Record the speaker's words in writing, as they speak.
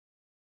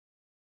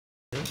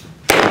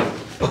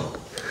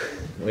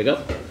Wake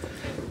up.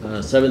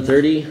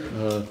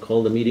 7:30,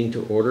 call the meeting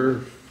to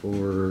order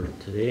for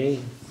today,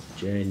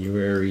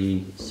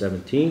 January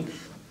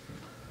 17th.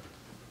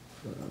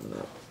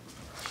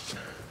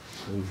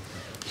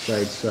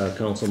 Besides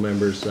council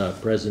members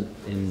present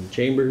in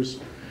chambers,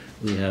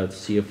 we have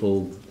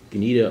CFO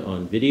Ganita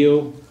on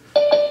video.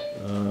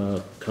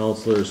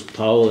 Councillors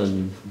Poole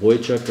and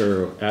Whyte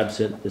are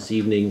absent this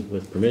evening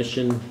with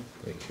permission.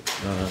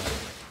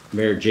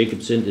 Mayor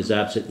Jacobson is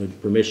absent with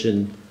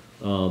permission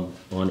on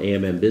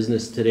AMM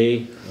business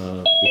today.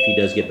 If he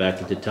does get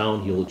back into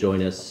town, he will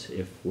join us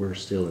if we're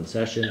still in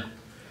session.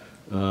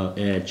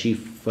 And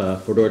Chief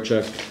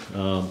Fedorchuk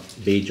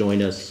may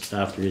join us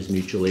after his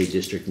mutual aid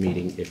district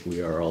meeting if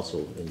we are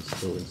also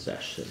still in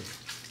session.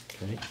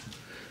 Okay.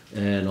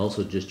 And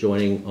also just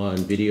joining on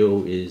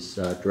video is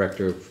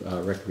Director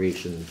of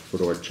Recreation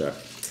Fedorchuk.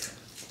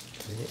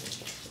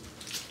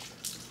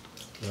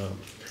 Okay.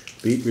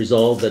 Be it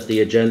resolved that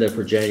the agenda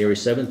for January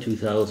 7,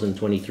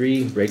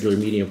 2023, regular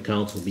meeting of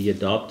council be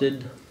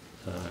adopted.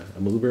 A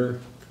mover,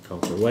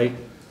 Councillor Whyte.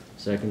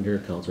 Seconder,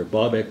 Councillor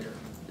Bobick.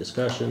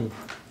 Discussion,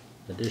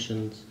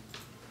 additions.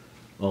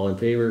 All in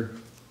favor?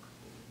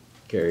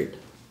 Carried.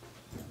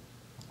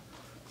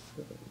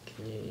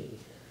 Okay.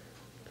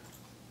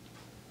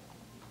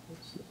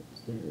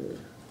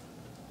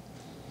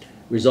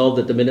 Resolved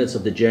that the minutes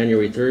of the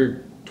January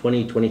 3rd,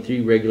 2023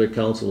 regular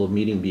council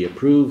meeting be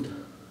approved.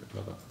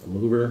 A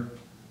mover,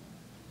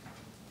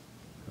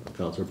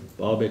 Councillor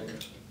Bobick.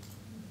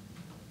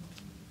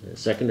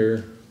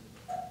 Seconder,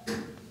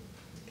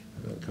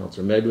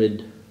 Councillor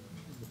Medwid.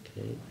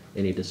 Okay.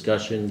 Any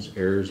discussions,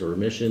 errors, or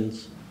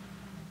omissions?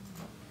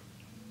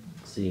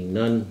 Seeing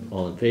none,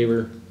 all in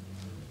favor?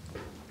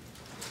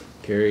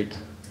 Carried.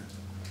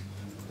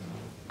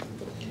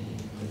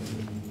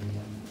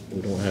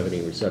 We don't have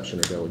any reception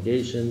or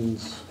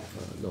delegations,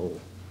 no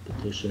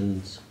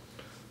petitions,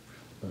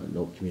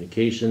 no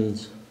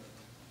communications.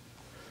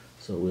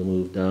 So we'll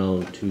move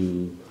down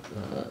to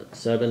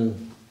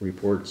 7,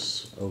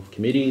 reports of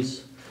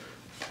committees.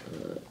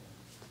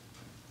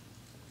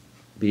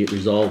 Be it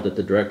resolved that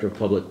the Director of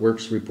Public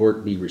Works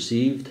report be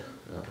received.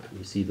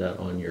 You see that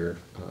on your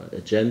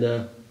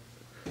agenda.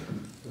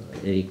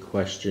 Any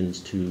questions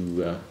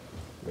to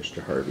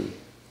Mr. Harvey?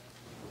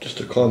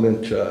 Just a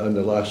comment on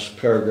the last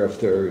paragraph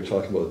there, you're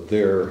talking about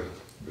their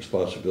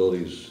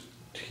responsibilities,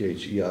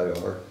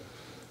 THEIR.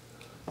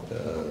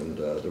 And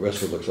the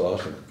rest of it looks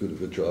awesome.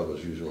 Good job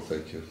as usual.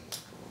 Thank you.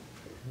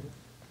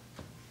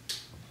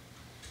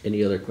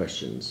 Any other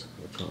questions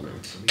or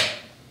comments?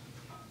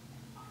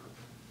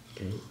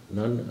 Okay,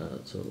 none.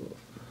 So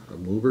a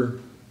mover.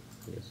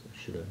 I guess I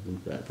should have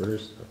moved that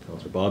first.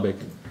 Councillor Bobick.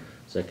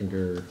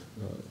 Seconder,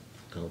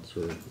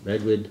 Councillor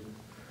Medwid.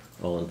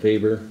 All in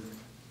favor?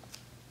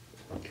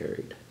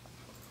 Carried.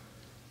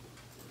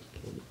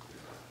 Okay.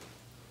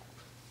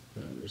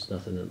 There's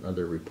nothing in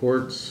other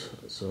reports,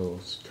 so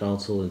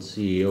Council and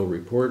CAO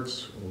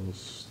reports. We'll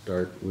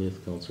start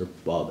with Councillor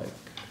Bobick.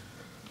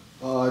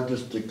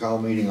 Just the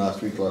CAO meeting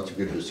last week, lots of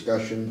good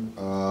discussion.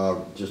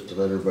 Just to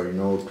let everybody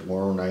know,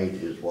 tomorrow night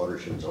is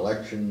Watershed's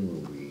election.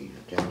 We'll be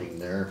attending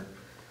there.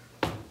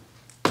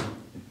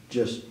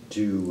 Just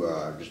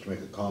to make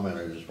a comment,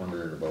 I was just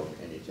wondering about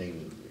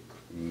anything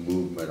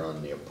movement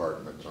on the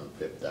apartments on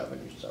 5th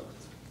Avenue South.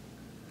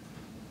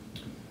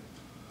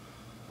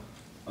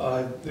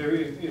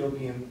 It'll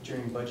be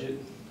during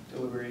budget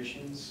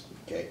deliberations.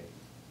 Okay.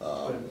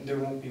 But there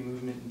won't be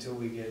movement until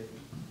we get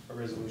a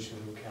resolution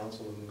from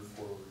council to move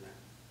forward.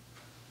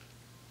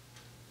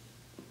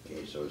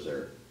 Okay, so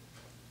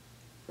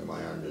am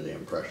I under the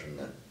impression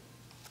that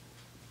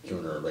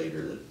sooner or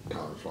later the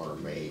councillor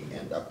may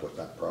end up with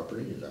that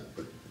property? Is that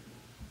what?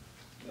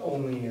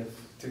 Only if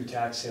through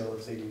tax sale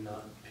if they do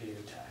not pay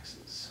the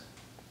taxes.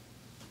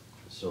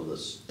 So the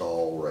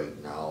stall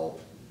right now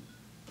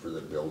for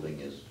the building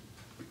is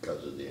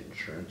because of the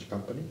insurance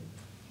company?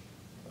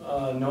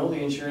 No,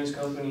 the insurance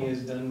company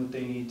has done what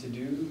they need to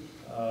do.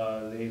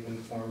 They've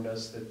informed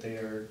us that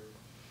they're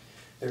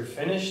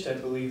finished. I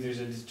believe there's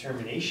a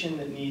determination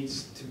that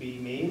needs to be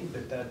made,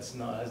 but has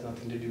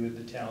nothing to do with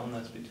the town.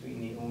 That's between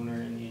the owner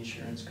and the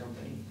insurance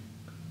company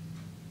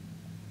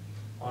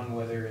on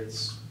whether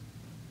it's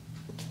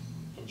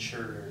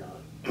insured or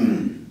not.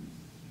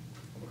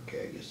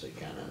 Okay, I guess they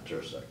can't answer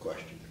us that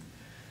question.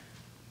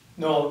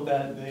 No,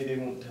 that they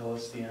won't tell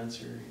us the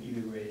answer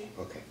either way.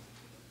 Okay,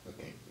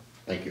 okay,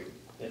 thank you.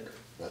 Yeah.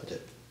 That's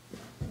it.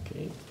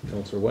 Okay,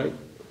 Councillor Whyte.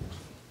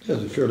 Yeah,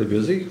 it's fairly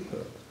busy.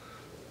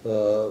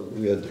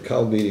 We had the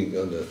CAO meeting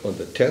on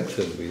the 10th,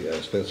 and we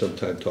spent some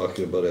time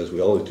talking about, as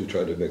we always do,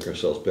 trying to make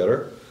ourselves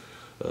better.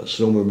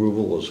 Snow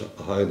removal was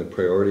high in the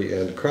priority,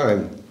 and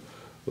crime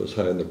was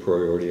high in the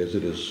priority, as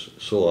it is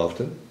so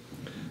often.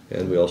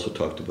 And we also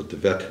talked about the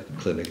vet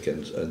clinic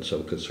and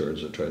some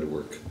concerns of trying to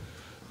work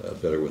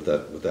better with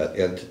that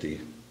entity.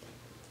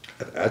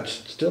 I'd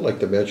still like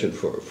to mention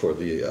for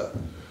the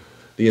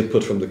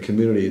input from the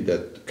community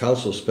that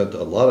council spent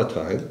a lot of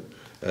time,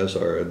 as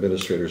our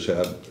administrators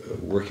have,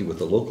 working with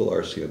the local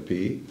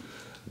RCMP,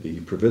 the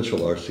provincial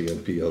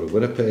RCMP out of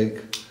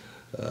Winnipeg,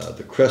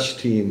 the Crest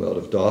team out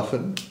of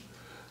Dauphin,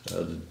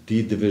 the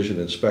Deed Division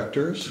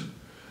inspectors,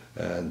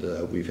 and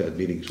we've had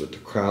meetings with the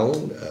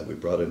Crown. We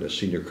brought in a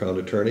senior Crown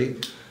attorney.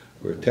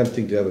 We're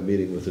attempting to have a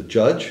meeting with the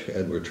judge,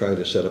 and we're trying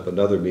to set up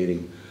another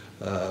meeting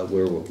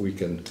where we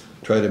can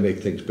try to make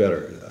things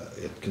better.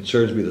 It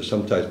concerns me that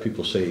sometimes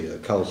people say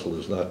council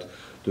is not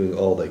doing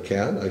all they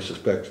can. I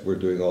suspect we're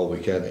doing all we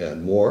can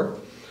and more,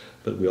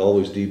 but we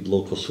always need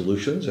local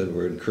solutions, and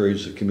we're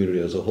encouraging the community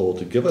as a whole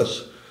to give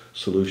us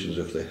solutions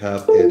if they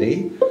have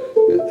any.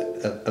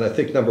 And I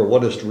think number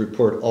one is to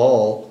report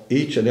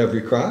each and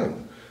every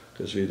crime,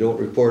 because if you don't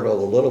report all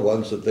the little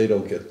ones, that they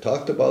don't get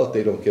talked about,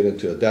 they don't get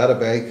into a data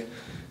bank,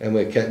 and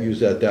we can't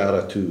use that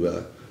data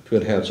to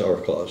enhance our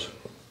cause.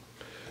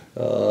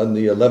 On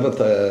the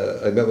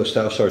 11th, I met with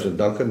Staff Sergeant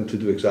Duncan to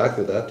do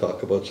exactly that,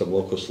 talk about some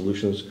local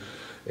solutions,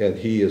 and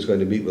he is going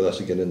to meet with us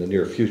again in the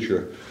near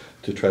future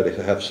to try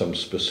to have some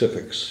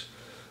specifics.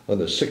 On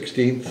the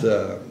 16th,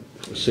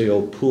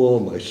 CAO Poole,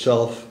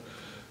 myself,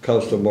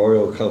 Councillor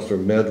Moriaux, Councillor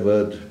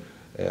Medwid,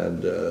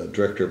 and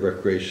Director of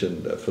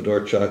Recreation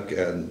Fedorchuk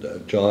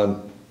and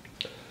John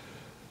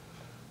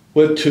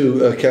went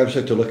to a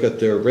campsite to look at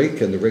their rink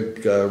and the rink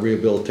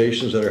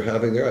rehabilitations that are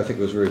having there. I think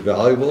it was very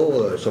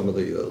valuable. Some of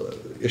the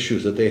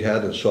issues that they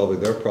had in solving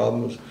their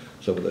problems,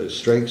 some of the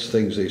strengths,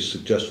 things they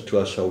suggested to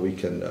us how we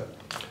can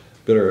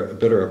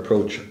better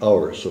approach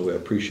ours. So we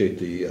appreciate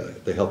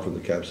the help from the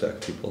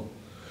campsite people.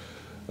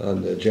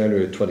 On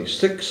January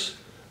 26th,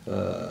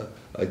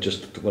 I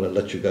just want to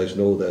let you guys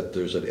know that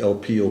there's an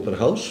LP open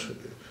house,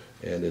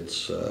 and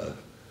it's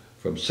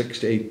from 6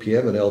 to 8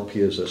 p.m. and LP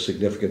is a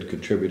significant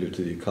contributor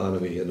to the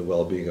economy and the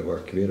well-being of our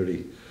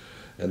community.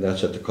 And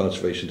that's at the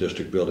Conservation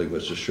District building,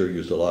 which is sure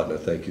used a lot, and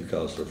I thank you,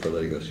 Councillor, for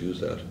letting us use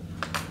that.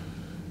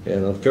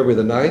 And on February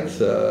the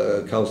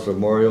 9th, Councillor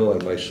Moriaux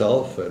and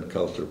myself and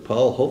Councillor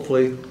Poole,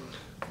 hopefully,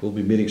 we'll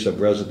be meeting some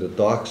resident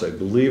docs I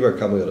believe are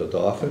coming out of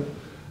Dauphin.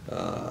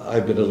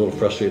 I've been a little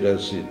frustrated,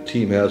 as the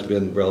team has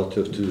been,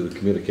 relative to the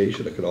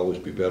communication. It can always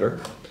be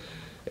better.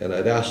 And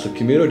I'd ask the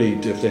community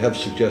if they have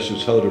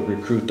suggestions how to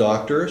recruit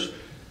doctors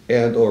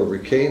and or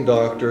retain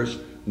doctors,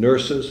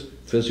 nurses,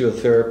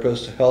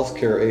 physiotherapists,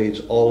 healthcare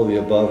aides, all of the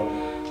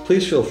above.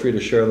 Please feel free to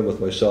share them with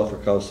myself or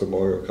Councillor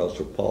Moriaux or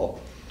Councillor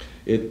Poole.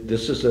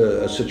 This is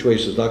a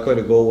situation that's not going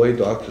to go away.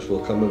 Doctors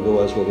will come and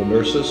go, as will the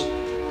nurses.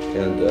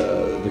 And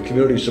the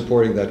community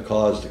supporting that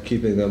cause, to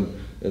keeping them,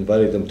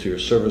 inviting them to your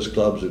service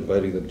clubs,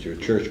 inviting them to your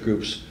church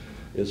groups,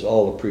 is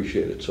all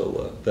appreciated.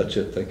 So that's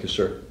it. Thank you,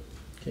 sir.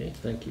 Okay,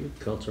 thank you.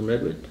 Councillor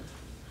Medwid?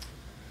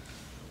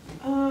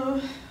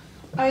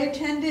 I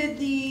attended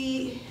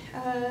the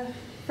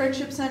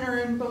Friendship Center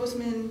in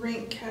Bozeman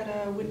Rink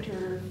at a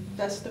winter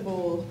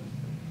festival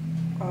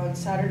on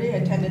Saturday. I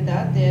attended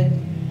that. They had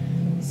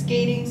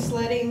skating,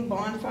 sledding,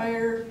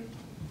 bonfire,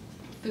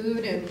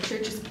 food, and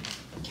Church's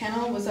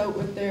Kennel was out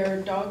with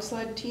their dog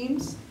sled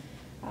teams,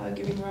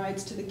 giving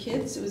rides to the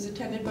kids. It was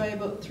attended by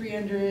about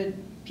 300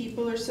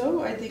 people or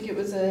so. I think it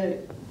was a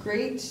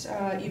great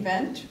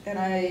event, and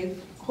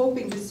I'm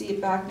hoping to see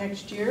it back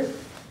next year.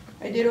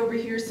 I did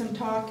overhear some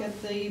talk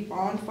at the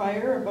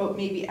bonfire about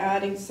maybe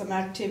adding some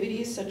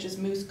activities such as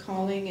moose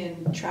calling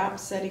and trap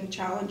setting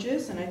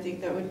challenges, and I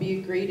think that would be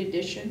a great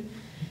addition.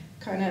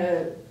 Kind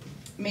of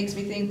makes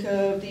me think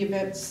of the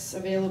events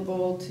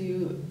available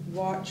to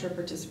watch or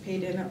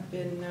participate in up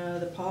in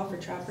the Paw for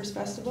Trappers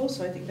Festival,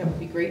 so I think that would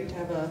be great to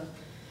have a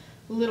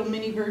little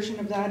mini version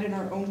of that in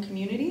our own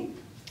community.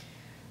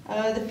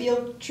 The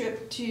field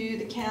trip to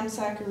the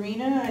Kamsack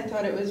Arena, I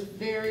thought it was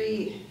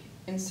very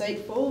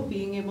insightful,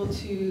 being able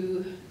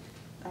to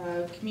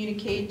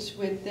communicate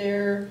with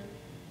their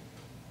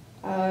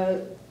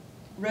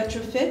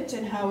retrofit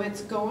and how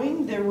it's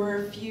going. There were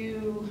a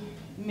few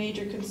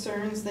major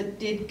concerns that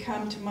did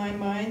come to my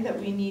mind that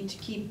we need to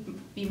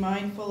be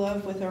mindful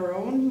of with our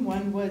own.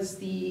 One was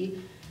the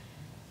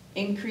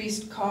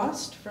increased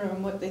cost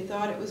from what they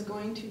thought it was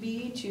going to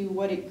be to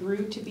what it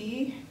grew to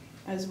be,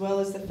 as well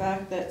as the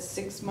fact that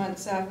 6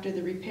 months after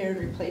the repair and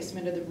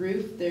replacement of the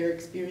roof, they're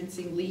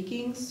experiencing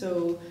leaking.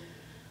 So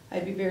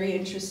I'd be very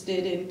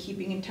interested in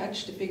keeping in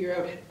touch to figure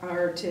out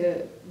or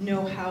to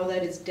know how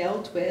that is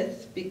dealt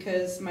with,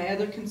 because my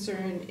other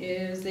concern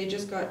is they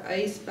just got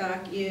ice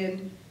back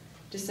in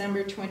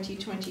December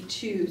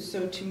 2022.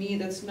 So to me,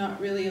 that's not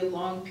really a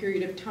long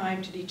period of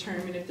time to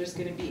determine if there's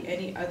going to be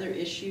any other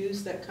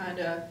issues that kind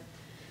of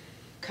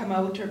come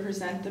out or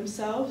present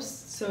themselves.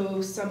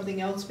 So something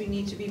else we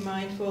need to be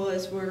mindful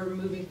as we're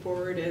moving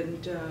forward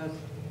and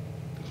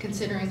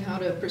considering how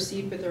to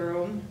proceed with our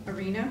own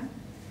arena.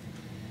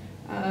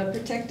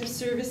 Protective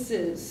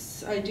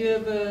services. I do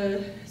have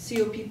a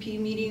COPP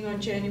meeting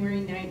on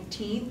January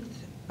 19th.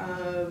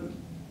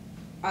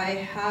 I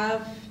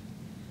have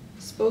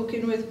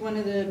spoken with one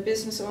of the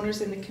business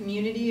owners in the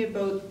community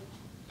about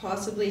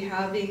possibly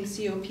having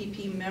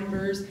COPP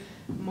members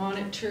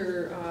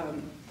monitor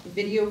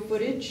video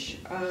footage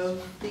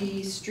of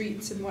the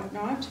streets and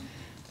whatnot.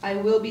 I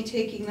will be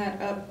taking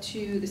that up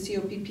to the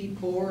COPP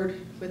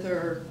board with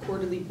our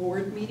quarterly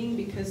board meeting,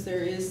 because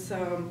there is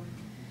some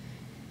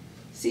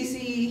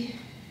CCRV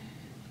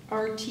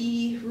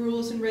RT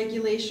rules and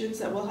regulations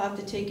that we'll have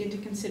to take into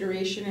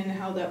consideration and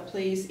how that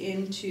plays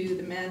into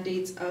the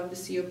mandates of the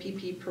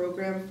COPP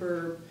program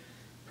for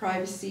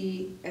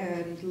privacy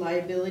and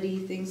liability,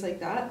 things like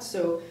that.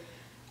 So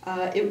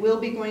it will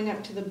be going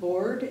up to the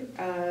board.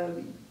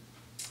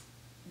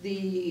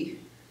 The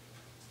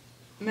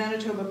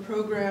Manitoba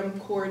program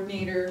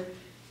coordinator,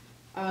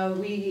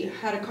 we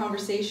had a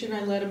conversation.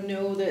 I let him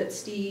know that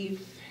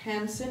Steve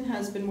Hansen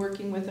has been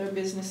working with our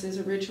businesses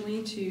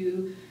originally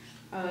to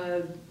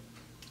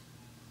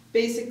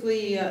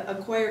basically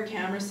acquire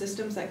camera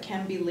systems that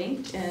can be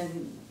linked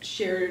and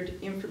shared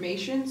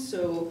information.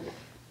 So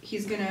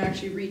he's going to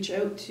actually reach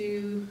out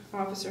to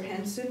Officer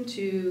Henson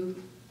to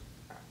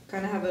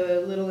kind of have a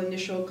little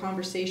initial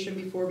conversation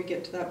before we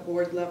get to that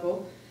board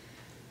level.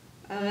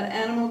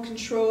 Animal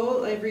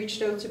control, I've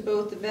reached out to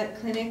both the vet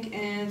clinic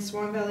and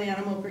Swan Valley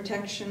Animal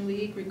Protection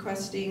League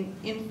requesting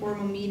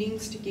informal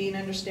meetings to gain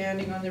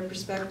understanding on their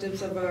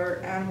perspectives of our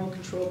animal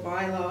control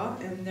bylaw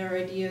and their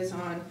ideas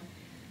on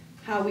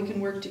how we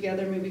can work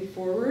together moving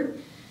forward.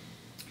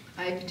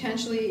 I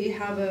potentially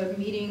have a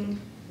meeting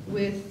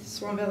with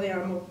Swan Valley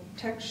Animal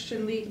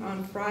Protection League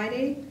on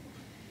Friday.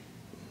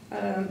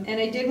 And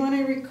I did want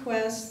to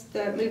request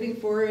that moving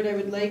forward, I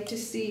would like to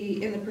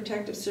see in the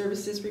Protective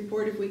Services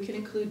report if we can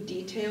include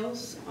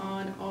details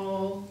on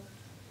all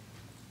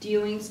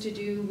dealings to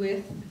do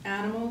with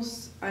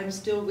animals. I'm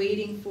still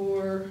waiting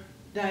for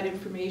that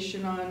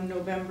information on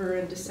November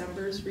and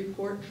December's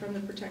report from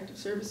the Protective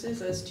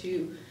Services as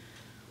to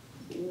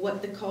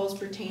what the calls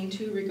pertain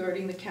to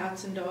regarding the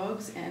cats and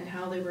dogs and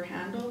how they were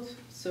handled.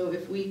 So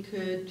if we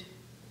could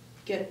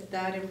get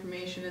that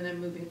information and then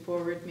moving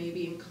forward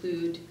maybe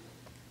include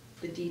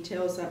the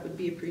details, that would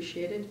be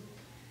appreciated.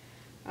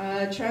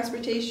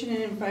 Transportation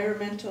and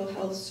Environmental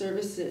Health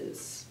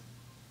Services.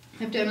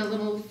 I've done a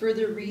little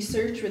further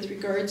research with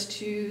regards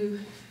to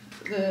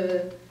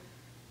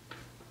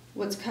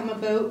what's come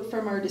about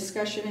from our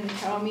discussion in the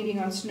CAO meeting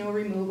on snow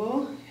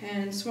removal,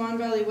 and Swan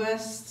Valley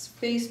West's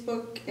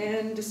Facebook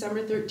and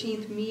December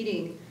 13th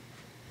meeting.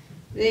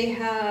 They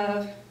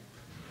have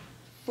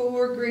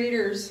 4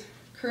 graders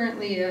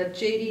currently, a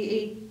JD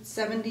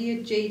 870,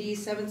 a JD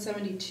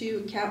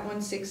 772, a Cat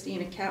 160,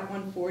 and a Cat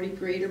 140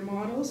 grader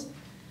models.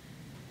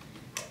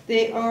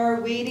 They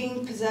are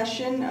waiting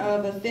possession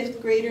of a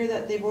 5th grader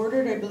that they've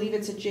ordered. I believe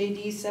it's a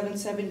JD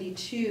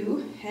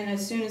 772, and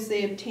as soon as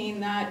they obtain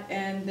that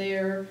and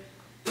their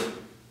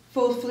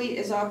full fleet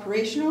is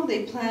operational,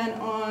 they plan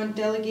on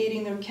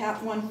delegating their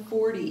Cat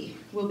 140,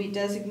 will be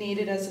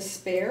designated as a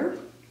spare.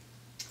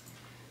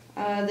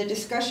 The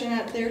discussion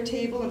at their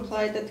table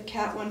implied that the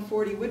Cat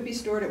 140 would be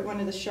stored at one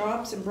of the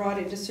shops and brought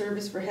into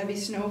service for heavy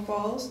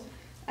snowfalls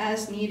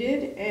as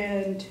needed,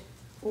 and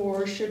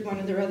or should one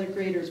of their other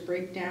graders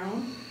break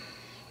down.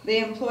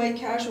 They employ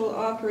casual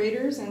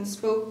operators and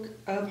spoke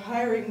of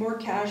hiring more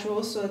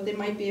casuals so that they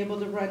might be able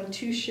to run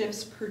 2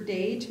 shifts per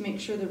day to make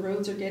sure the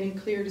roads are getting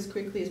cleared as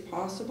quickly as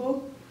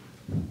possible.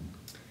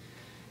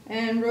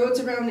 And roads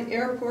around the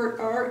airport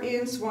are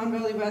in Swan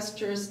Valley West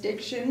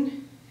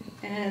jurisdiction,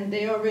 and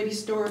they already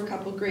store a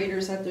couple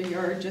graders at their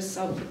yard just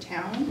south of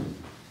town.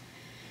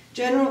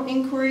 General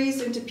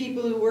inquiries into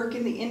people who work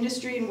in the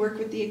industry and work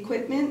with the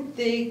equipment.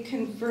 They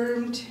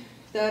confirmed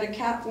that a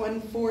Cat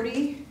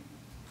 140,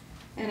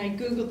 and I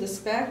googled the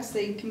specs,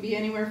 they can be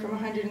anywhere from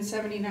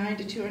 179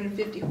 to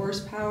 250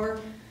 horsepower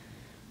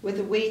with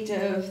a weight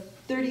of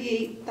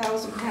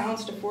 38,000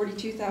 pounds to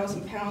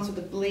 42,000 pounds with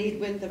a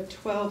blade width of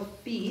 12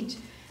 feet.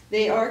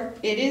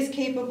 It is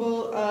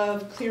capable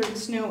of clearing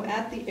snow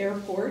at the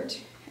airport,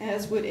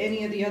 as would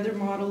any of the other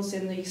models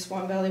in the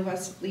Swan Valley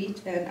West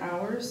fleet and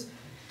ours.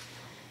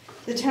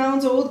 The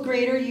town's old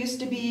grader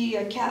used to be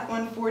a Cat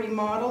 140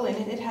 model, and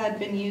it had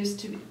been used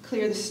to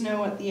clear the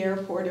snow at the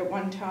airport at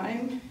one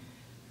time.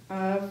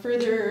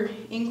 Further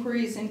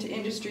inquiries into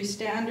industry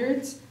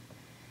standards.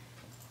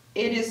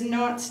 It is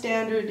not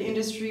standard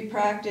industry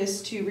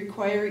practice to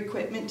require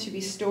equipment to be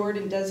stored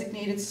and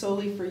designated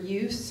solely for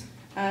use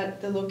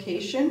at the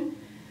location.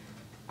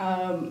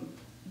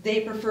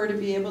 They prefer to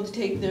be able to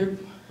take their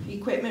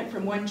equipment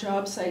from one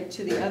job site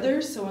to the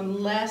other, so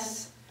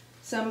unless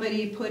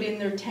somebody put in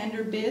their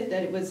tender bid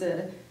that it was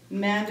a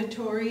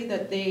mandatory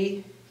that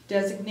they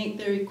designate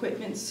their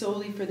equipment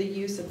solely for the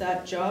use of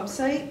that job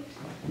site,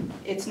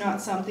 it's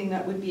not something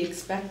that would be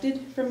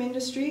expected from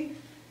industry.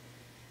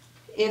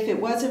 If it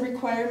was a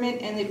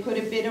requirement and they put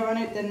a bid on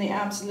it, then they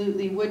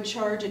absolutely would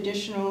charge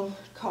additional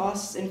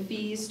costs and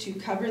fees to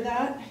cover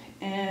that.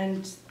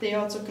 And they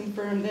also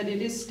confirmed that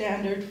it is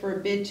standard for a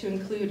bid to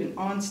include an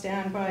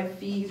on-standby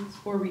fee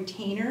or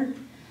retainer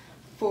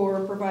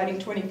for providing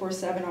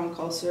 24/7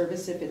 on-call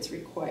service if it's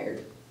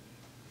required.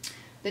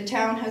 The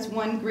town has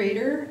 1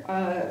 grader.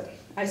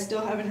 I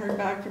still haven't heard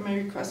back from my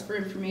request for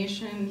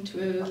information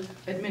to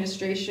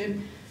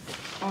administration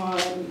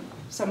on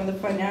some of the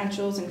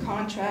financials and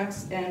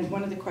contracts, and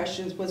one of the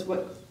questions was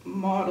what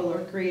model or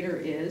grader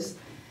is.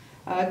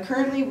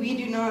 Currently, we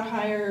do not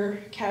hire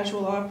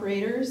casual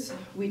operators.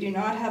 We do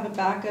not have a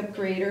backup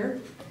grader.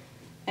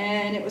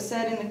 And it was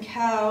said in the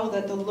CAO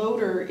that the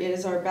loader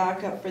is our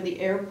backup for the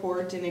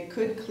airport and it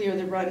could clear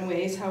the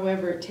runways,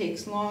 however it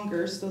takes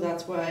longer, so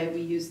that's why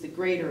we use the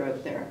grader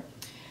out there.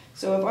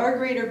 So if our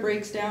grader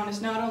breaks down,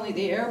 it's not only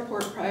the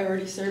airport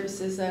priority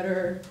services that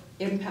are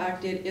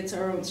impacted, it's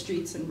our own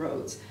streets and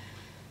roads.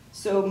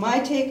 So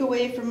my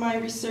takeaway from my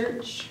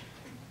research,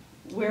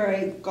 where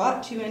I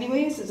got to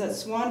anyways, is that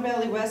Swan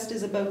Valley West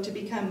is about to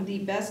become the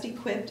best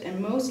equipped and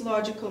most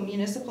logical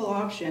municipal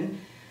option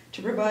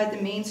to provide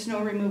the main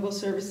snow removal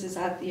services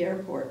at the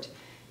airport.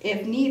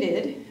 If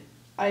needed,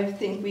 I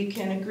think we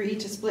can agree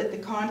to split the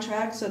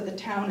contract so that the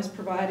town is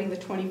providing the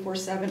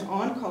 24/7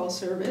 on-call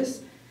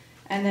service,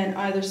 and then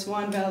either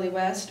Swan Valley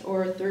West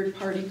or a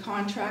third-party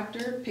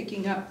contractor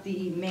picking up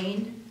the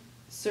main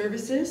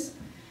services.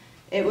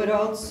 It would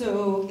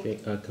also... Okay,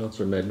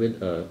 Councillor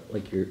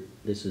Medwid,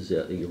 this is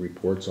your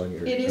reports on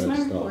your... It is my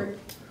stuff. report.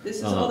 This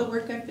is all the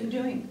work I've been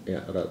doing.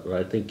 Yeah, but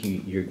I think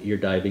you're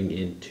diving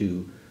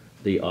into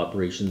the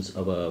operations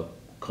of a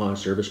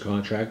service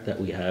contract that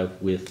we have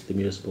with the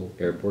Municipal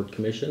Airport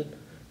Commission,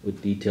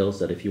 with details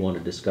that if you want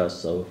to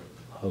discuss of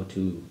how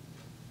to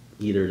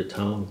either the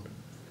town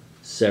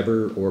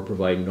sever or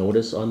provide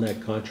notice on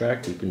that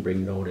contract, you can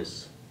bring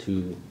notice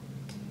to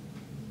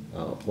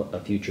a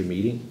future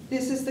meeting.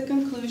 This is the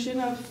conclusion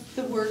of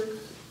the work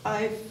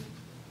I've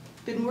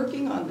been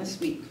working on this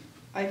week.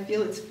 I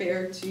feel it's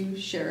fair to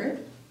share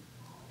it.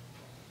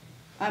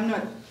 I'm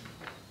not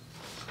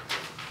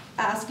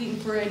asking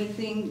for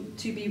anything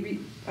to be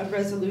a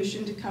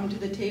resolution to come to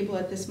the table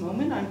at this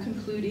moment. I'm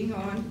concluding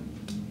on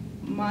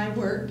my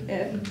work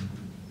and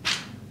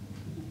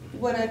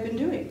what I've been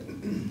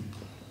doing.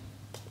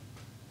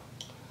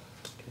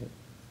 Okay.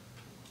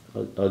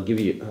 I'll give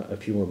you a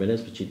few more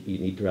minutes, but you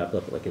need to wrap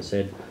up. Like I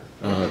said,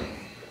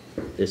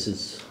 this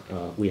is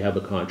we have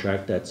a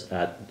contract that's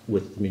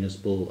with the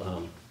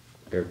Municipal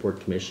Airport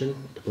Commission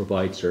to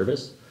provide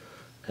service,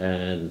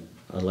 and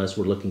unless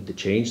we're looking to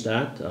change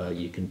that,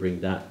 you can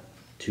bring that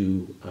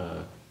to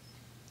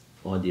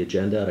on the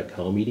agenda at a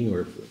CAO meeting,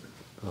 or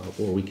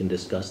we can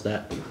discuss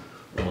that.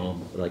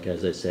 Like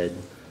as I said,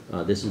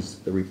 this is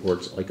the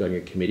reports like on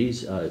your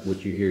committees.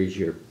 What you hear is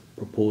you're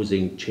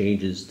proposing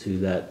changes to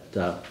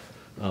that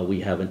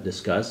we haven't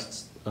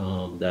discussed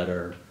that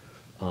are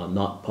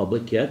not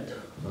public yet.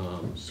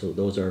 So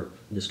those are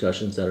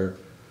discussions that are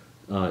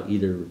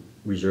either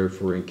reserved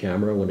for in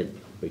camera when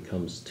it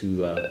comes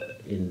to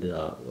in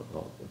the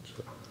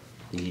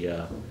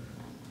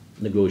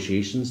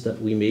negotiations that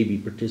we may be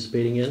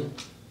participating in.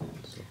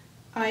 So.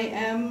 I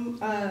am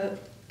a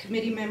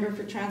committee member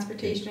for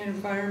Transportation and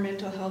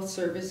Environmental Health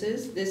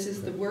Services. This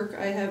is the work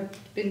I have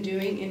been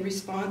doing in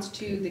response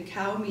to the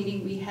CAO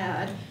meeting we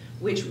had,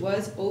 which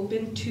was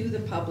open to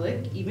the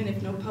public. Even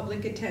if no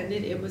public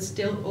attended, it was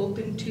still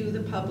open to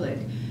the public.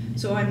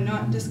 So I'm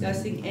not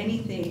discussing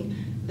anything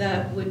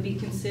that would be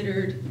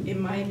considered,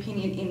 in my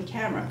opinion, in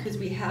camera, because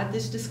we had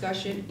this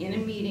discussion in a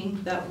meeting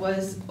that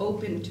was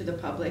open to the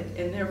public,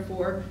 and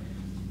therefore,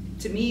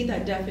 to me,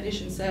 that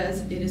definition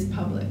says it is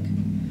public.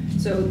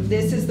 So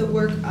this is the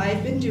work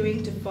I've been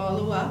doing to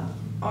follow up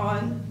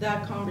on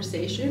that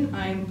conversation.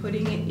 I'm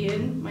putting it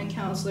in my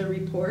councillor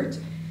report,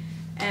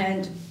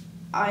 and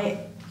I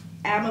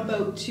am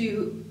about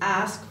to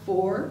ask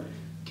for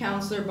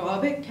Councillor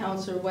Bobick,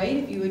 Councillor Whyte,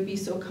 if you would be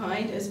so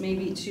kind as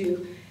maybe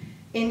to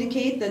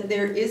indicate that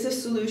there is a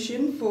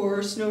solution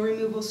for snow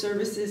removal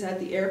services at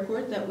the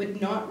airport that would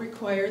not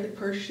require the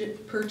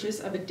purchase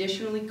of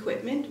additional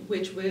equipment,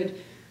 which would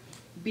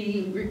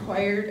be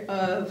required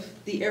of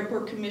the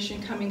Airport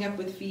Commission coming up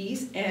with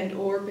fees and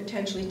or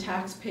potentially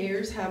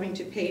taxpayers having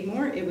to pay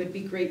more. It would be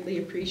greatly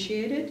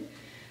appreciated.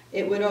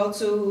 It would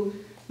also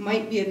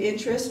might be of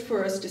interest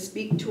for us to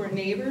speak to our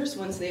neighbors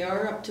once they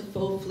are up to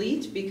full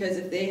fleet, because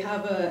if they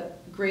have a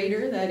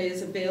grader that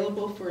is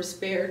available for a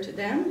spare to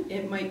them,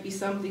 it might be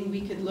something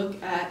we could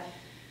look at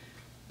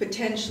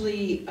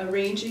potentially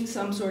arranging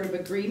some sort of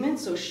agreement.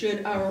 So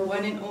should our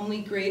one and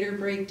only grader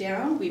break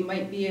down, we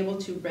might be able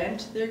to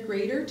rent their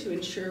grader to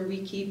ensure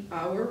we keep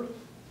our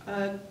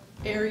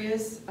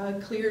areas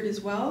cleared as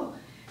well,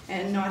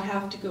 and not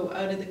have to go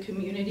out of the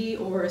community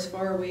or as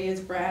far away as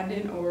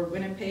Brandon or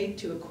Winnipeg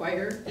to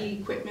acquire the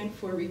equipment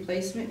for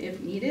replacement if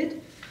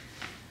needed.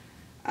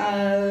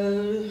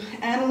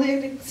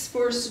 Analytics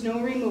for snow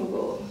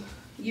removal.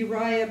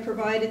 Uriah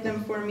provided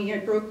them for me. I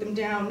broke them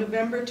down.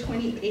 November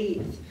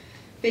 28th.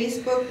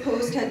 Facebook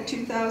post had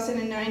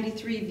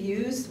 2,093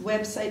 views.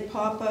 Website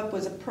pop-up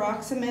was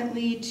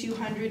approximately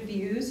 200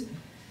 views.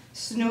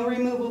 Snow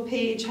removal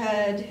page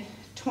had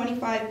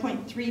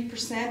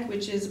 25.3%,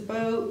 which is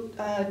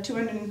about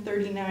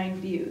 239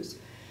 views.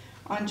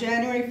 On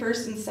January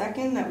 1st and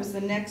 2nd, that was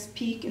the next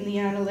peak in the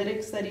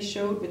analytics that he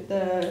showed with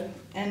the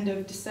end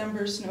of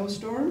December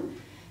snowstorm.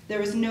 There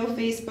was no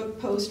Facebook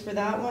post for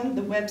that one.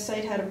 The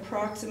website had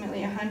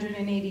approximately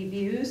 180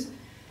 views.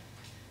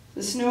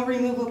 The snow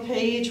removal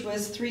page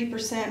was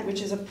 3%,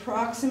 which is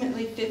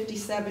approximately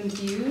 57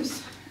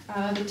 views.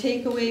 The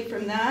takeaway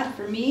from that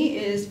for me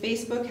is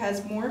Facebook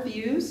has more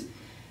views,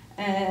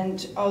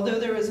 And although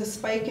there was a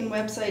spike in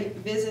website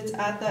visits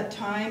at that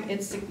time,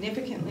 it's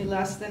significantly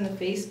less than the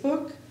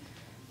Facebook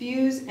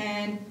views,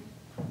 and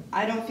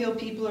I don't feel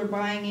people are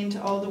buying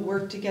into all the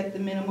work to get the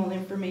minimal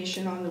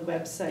information on the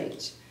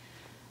website.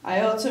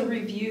 I also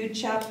reviewed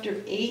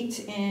Chapter 8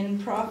 in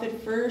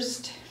Profit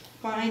First,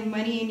 Find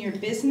Money in Your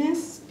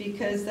Business,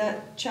 because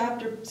that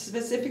chapter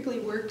specifically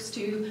works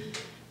to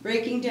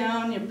breaking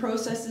down your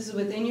processes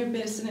within your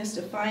business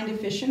to find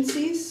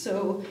efficiencies.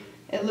 So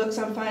it looks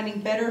on finding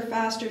better,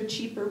 faster,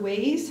 cheaper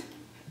ways.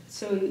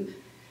 So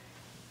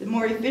the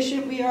more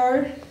efficient we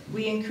are,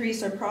 we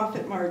increase our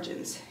profit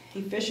margins.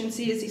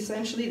 Efficiency is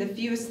essentially the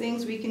fewest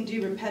things we can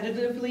do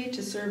repetitively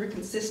to serve a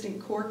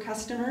consistent core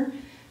customer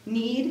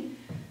need.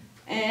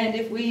 And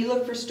if we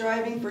look for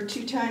striving for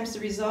 2 times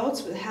the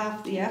results with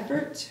half the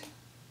effort,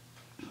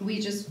 we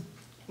just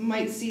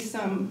might see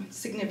some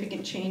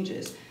significant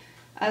changes.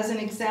 As an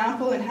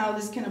example and how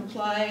this can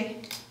apply,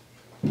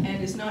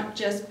 and is not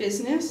just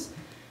business,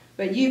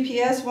 but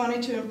UPS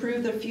wanted to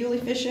improve their fuel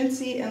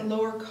efficiency and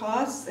lower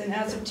costs, and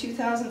as of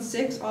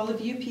 2006, all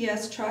of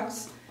UPS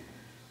trucks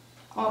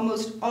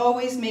almost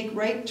always make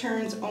right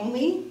turns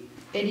only.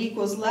 It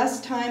equals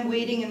less time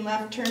waiting in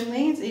left turn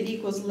lanes, it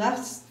equals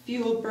less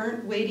fuel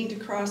burnt waiting to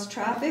cross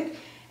traffic,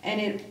 and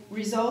it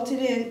resulted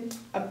in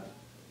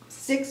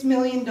 $6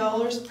 million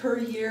per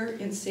year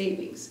in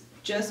savings,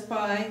 just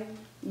by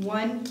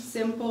one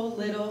simple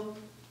little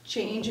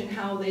change in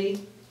how they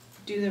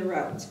do their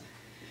routes.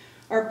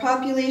 Our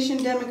population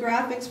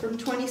demographics from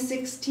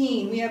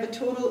 2016, we have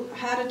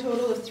had a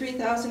total of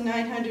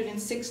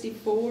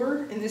 3,964,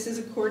 and this is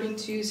according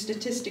to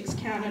Statistics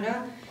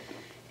Canada.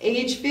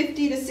 Age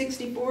 50 to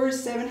 64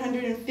 is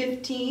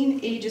 715,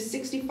 ages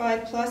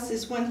 65 plus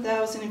is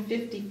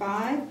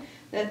 1,055.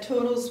 That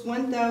totals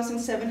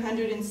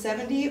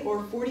 1,770,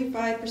 or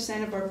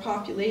 45% of our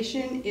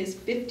population is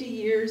 50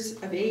 years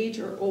of age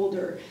or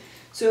older.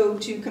 So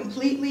to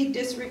completely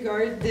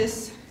disregard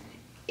this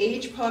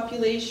age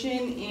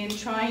population in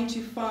trying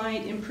to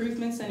find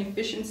improvements and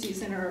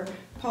efficiencies in our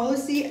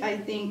policy, I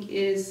think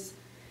is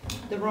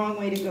the wrong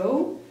way to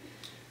go.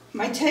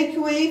 My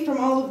takeaway from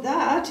all of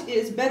that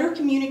is better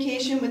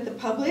communication with the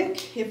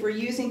public. If we're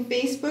using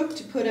Facebook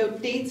to put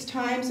out dates,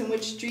 times, and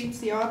which streets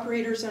the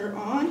operators are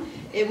on,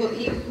 it will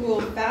equal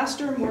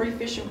faster, more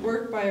efficient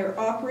work by our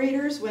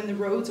operators when the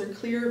roads are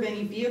clear of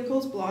any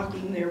vehicles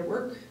blocking their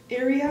work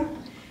area,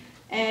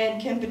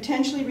 and can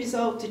potentially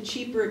result to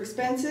cheaper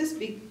expenses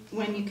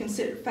when you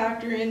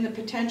factor in the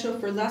potential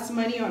for less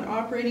money on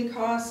operating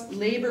costs,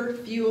 labor,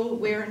 fuel,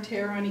 wear and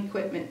tear on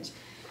equipment.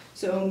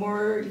 So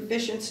more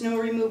efficient snow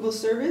removal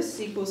service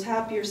equals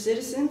happier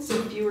citizens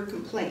and fewer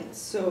complaints.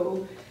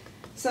 So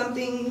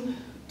something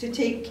to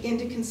take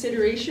into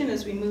consideration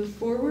as we move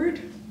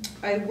forward.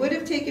 I would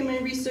have taken my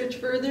research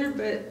further,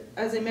 but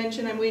as I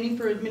mentioned, I'm waiting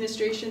for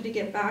administration to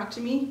get back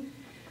to me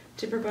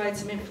to provide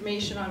some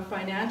information on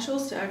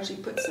financials, to actually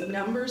put some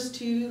numbers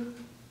to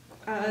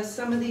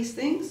some of these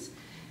things.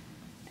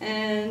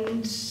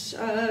 And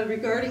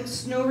regarding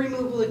snow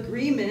removal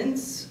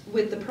agreements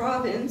with the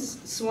province,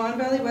 Swan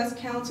Valley West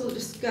Council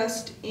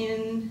discussed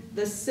in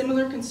the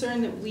similar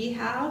concern that we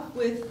have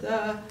with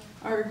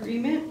our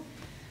agreement.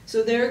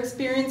 So they're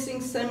experiencing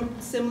some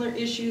similar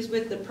issues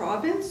with the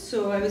province,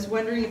 so I was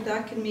wondering if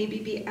that can maybe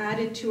be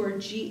added to our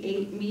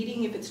G8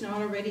 meeting if it's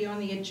not already on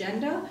the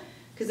agenda,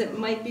 because it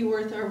might be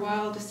worth our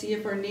while to see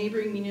if our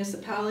neighboring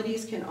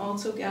municipalities can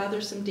also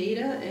gather some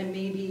data, and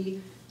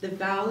maybe the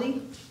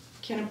valley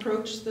can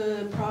approach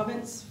the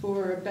province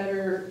for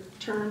better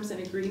terms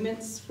and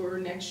agreements for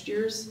next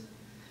year's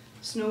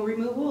snow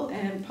removal,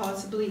 and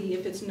possibly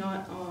if it's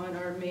not on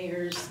our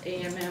mayor's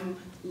AMM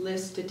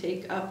list to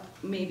take up,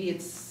 maybe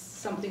it's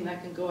something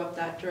that can go up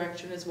that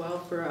direction as well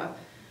for a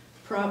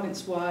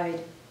province-wide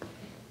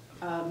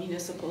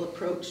municipal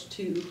approach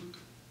to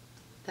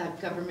that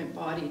government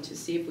body to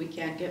see if we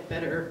can't get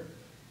better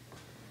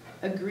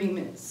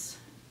agreements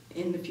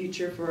in the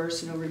future for our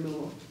snow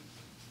removal.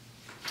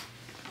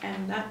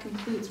 And that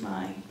concludes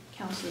my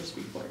councillor's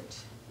report.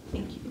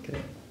 Thank you.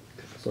 Okay.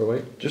 Councillor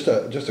Whyte? Just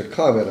a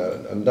comment.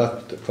 I'm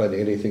not finding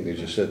anything that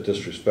you said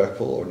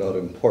disrespectful or not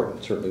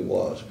important. Certainly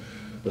was.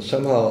 But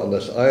somehow,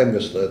 unless I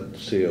misled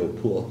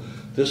CAO Poole,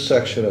 this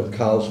section of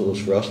council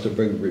is for us to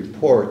bring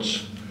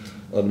reports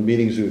on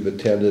meetings we've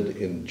attended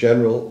in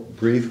general,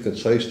 brief,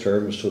 concise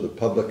terms so the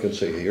public can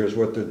say, here's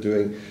what they're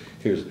doing.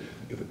 Here's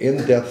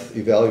in-depth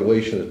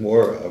evaluation is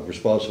more a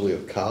responsibility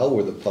of CAO,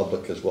 where the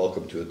public is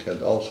welcome to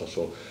attend also.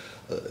 So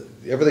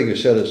everything you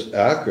said is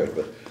accurate,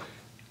 but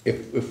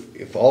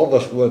if all of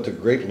us went to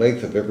great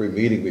length of every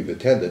meeting we've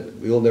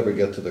attended, we'll never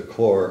get to the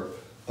core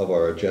of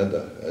our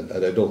agenda. And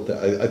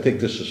I think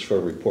this is for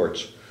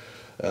reports.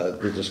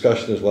 The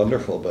discussion is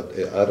wonderful, but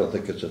I don't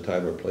think it's a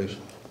time or place.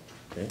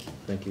 Okay,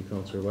 thank you,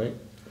 Councillor Whyte.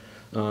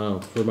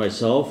 For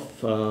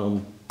myself,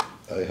 I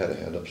had a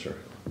hand up, sir.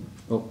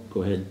 Oh,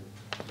 go ahead.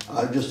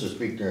 Just to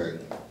speak there,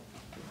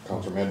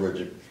 Councillor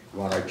Medwid,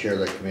 when I chair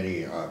that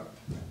committee, I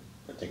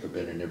think I've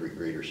been in every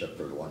grade except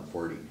for the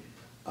 140.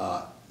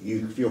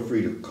 You feel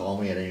free to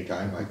call me at any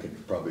time. I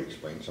could probably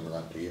explain some of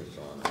that to you,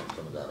 so on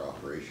some of that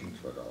operations,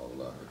 but I'll,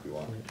 if you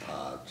want.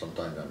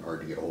 Sometimes I'm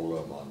hard to get hold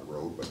of on the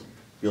road, but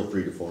feel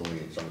free to phone me,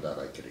 and some of that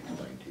I could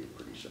explain to you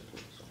pretty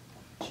simply,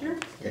 so. Sure.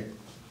 Okay?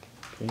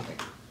 Okay.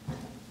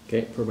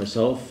 Okay, for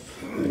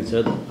myself, like I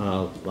said,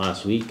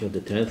 last week of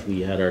the 10th,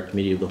 we had our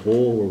committee of the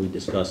whole where we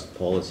discussed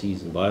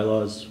policies and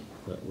bylaws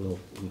that will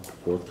be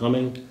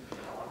forthcoming.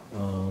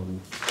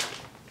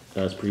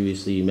 As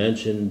previously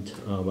mentioned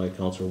by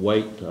Councillor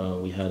Whyte,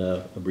 we had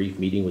a brief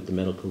meeting with the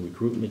Medical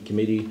Recruitment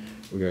Committee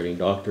regarding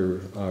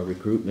doctor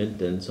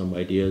recruitment and some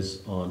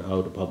ideas on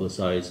how to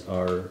publicize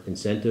our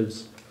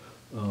incentives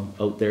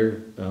out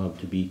there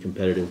to be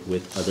competitive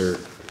with other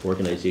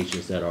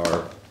organizations that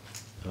are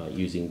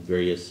using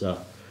various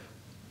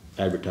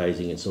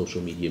advertising and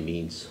social media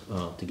means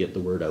to get the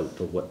word out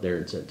of what their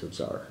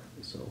incentives are.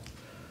 So,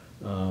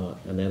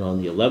 and then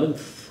on the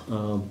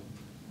 11th,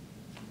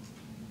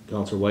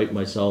 Councillor Whyte,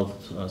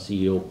 myself,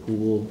 CEO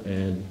Poole,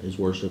 and His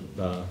Worship,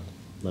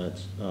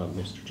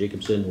 Mr.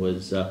 Jacobson,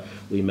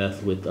 we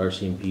met with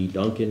RCMP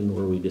Duncan,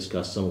 where we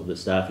discussed some of the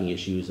staffing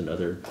issues and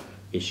other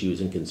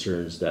issues and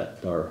concerns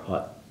that are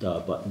hot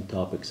button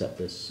topics at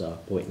this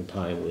point in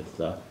time,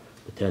 with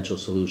potential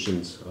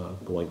solutions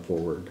going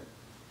forward.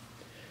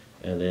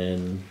 And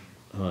then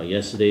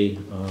yesterday,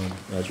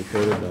 as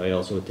reported, I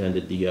also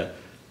attended the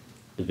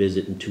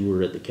visit and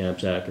tour at the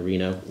Camsack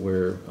Arena,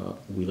 where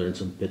we learned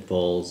some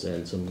pitfalls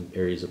and some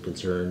areas of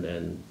concern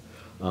and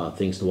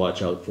things to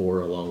watch out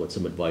for, along with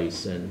some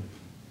advice and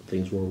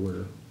things where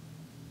we're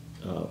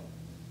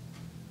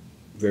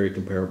very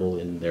comparable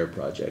in their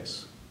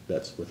projects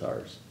that's with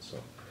ours. So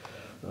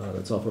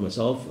that's all for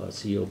myself.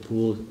 CEO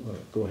Poole,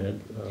 go ahead,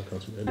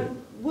 Councillor Medwid.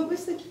 What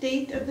was the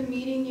date of the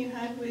meeting you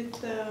had with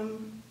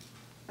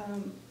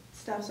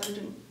Staff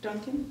Sergeant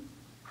Duncan?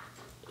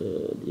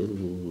 The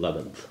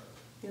 11th.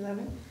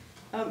 11.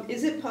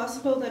 Is it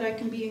possible that I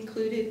can be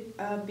included,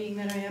 being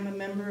that I am a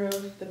member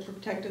of the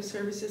Protective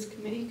Services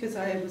Committee? Because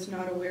I was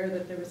not aware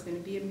that there was going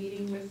to be a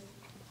meeting with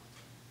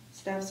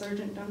Staff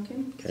Sergeant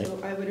Duncan. Okay. So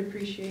I would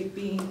appreciate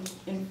being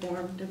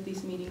informed of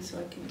these meetings so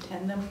I can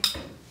attend them.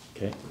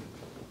 Okay.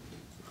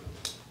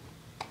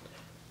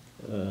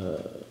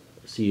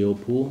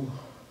 CEO Poole,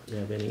 do you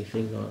have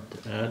anything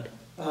to add?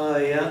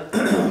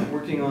 Yeah,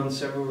 working on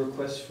several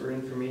requests for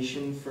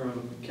information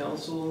from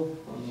council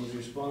on those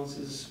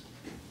responses.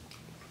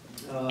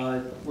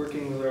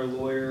 Working with our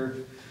lawyer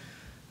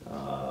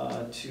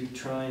to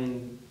try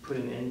and put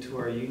an end to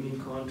our union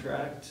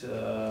contract,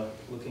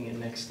 looking at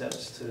next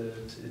steps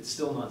it's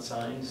still not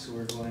signed, so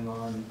we're going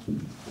on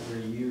over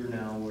a year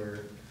now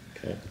where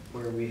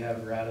we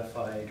have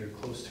ratified or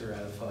close to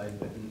ratified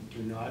but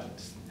do not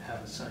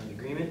have a signed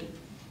agreement.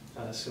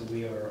 So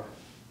we are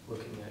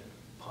looking at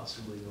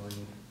possibly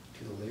going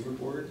to the Labor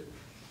Board.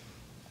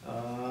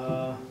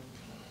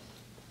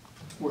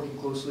 Working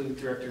closely with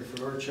Director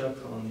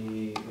Fedorchuk on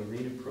the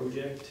arena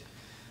project.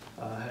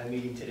 Had a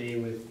meeting today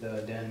with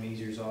Dan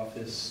Mazur's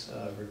office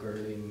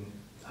regarding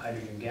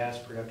hydrogen gas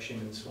production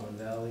in Swan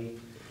Valley.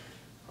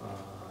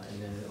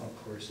 And then,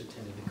 of course,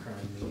 attended the crime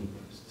meeting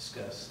that was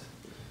discussed.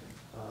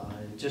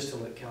 And just to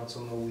let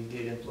council know, we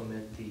did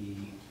implement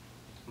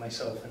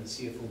myself and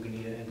CFO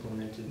Ganita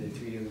implemented the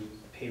 3-day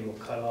payroll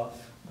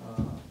cutoff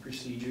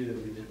procedure that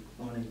we've been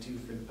wanting to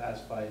for the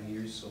past 5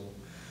 years. So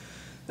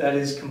that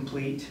is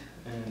complete,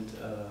 and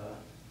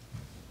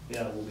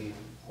yeah, we'll be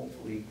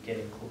hopefully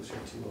getting closer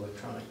to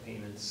electronic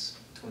payments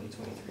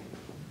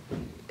 2023.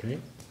 Okay.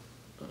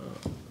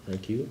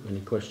 Thank you.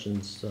 Any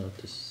questions to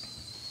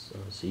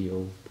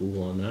CEO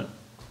Poole on that?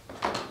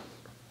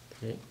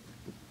 Okay.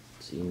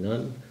 Seeing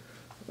none.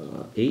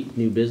 8,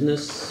 new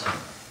business.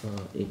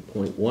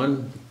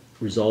 8.1,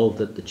 resolve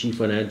that the Chief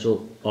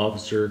Financial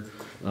Officer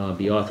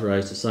be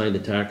authorized to sign the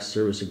tax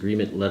service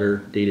agreement letter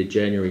dated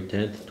January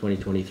 10th,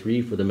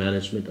 2023 for the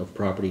management of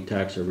property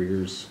tax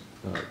arrears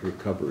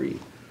recovery.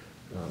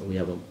 We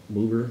have a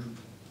mover,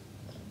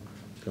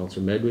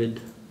 Councillor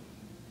Medwid,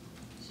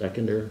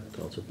 seconder,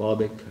 Councillor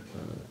Bobick.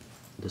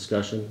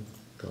 Discussion,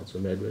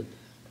 Councillor Medwid.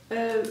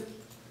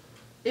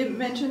 It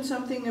mentioned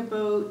something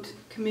about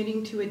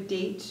committing to a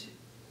date.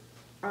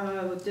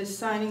 Does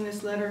signing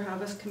this letter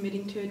have us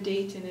committing to a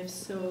date, and if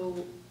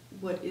so,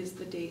 what is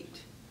the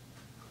date?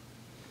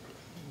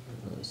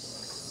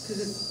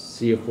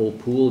 CFO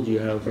Poole, do you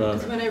have?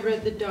 Because when I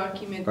read the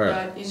document,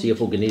 that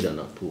CFO Ganita,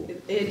 not Poole.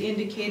 It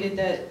indicated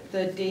that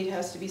the date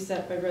has to be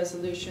set by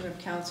resolution of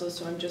council,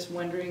 so I'm just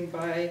wondering,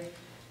 by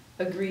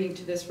agreeing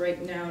to this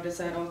right now, does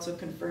that also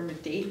confirm a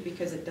date,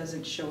 because it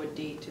doesn't show a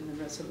date in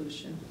the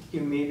resolution?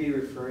 You may be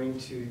referring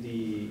to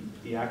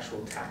the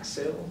actual tax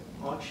sale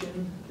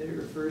auction that it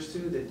refers to,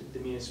 that the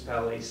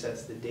municipality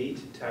sets the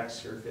date,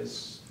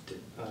 Taxervice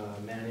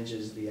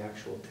manages the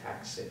actual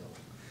tax sale.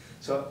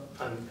 So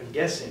I'm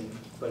guessing,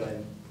 but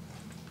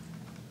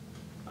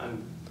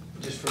I'm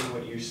just from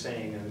what you're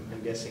saying,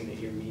 I'm guessing that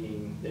you're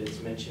meaning that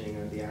it's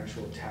mentioning the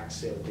actual tax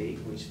sale date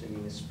which the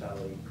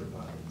municipality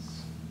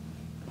provides.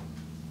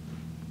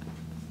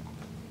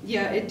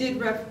 Yeah, it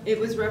did. It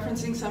was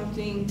referencing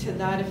something to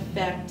that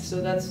effect,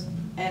 so that's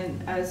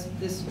And as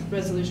this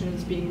resolution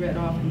is being read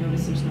off, I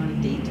notice there's not a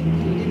date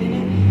included in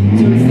it.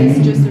 So is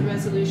this just a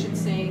resolution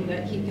saying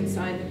that he can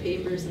sign the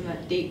papers and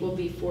that date will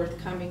be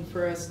forthcoming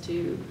for us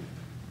to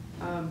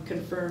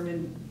confirm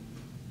and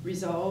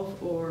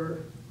resolve, or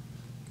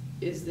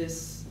is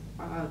this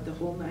the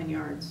whole 9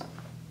 yards?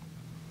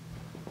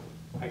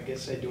 I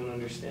guess I don't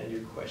understand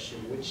your question.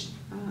 Which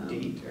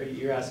date are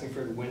you're asking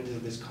for? When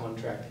does this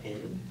contract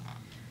end?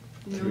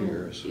 No, 3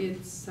 years.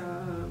 it's,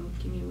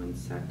 give me 1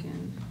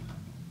 second.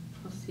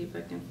 I'll see if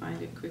I can find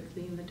it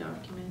quickly in the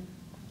document.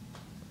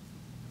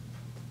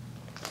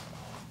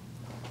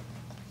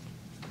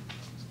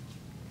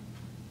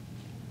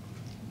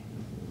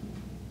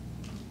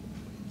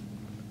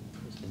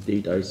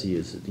 The date I see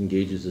is it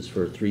engages us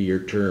for a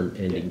 3-year term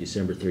ending Okay.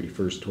 December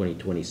 31st,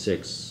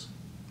 2026,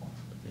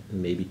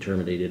 and may be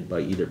terminated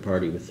by either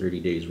party with 30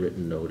 days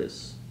written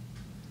notice.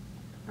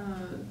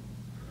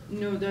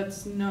 No,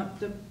 that's not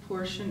the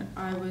portion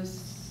I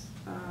was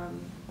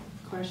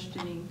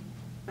questioning.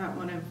 That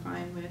one I'm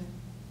fine with.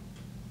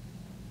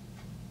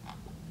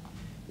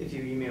 If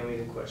you email me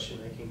the question,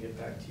 I can get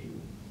back to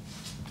you.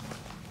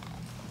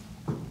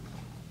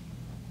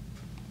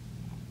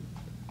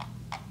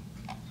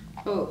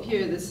 Oh,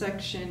 here, the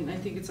section, I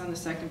think it's on the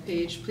second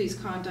page. Please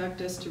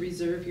contact us to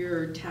reserve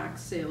your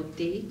tax sale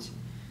date.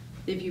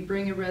 If you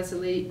bring a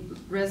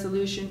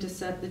resolution to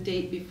set the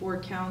date before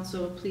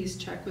council, please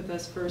check with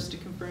us first to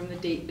confirm the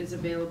date is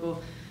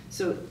available.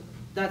 So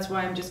that's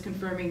why I'm just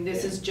confirming.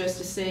 This is just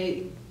to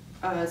say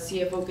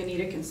CFO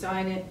Corinna can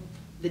sign it.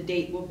 The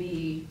date will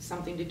be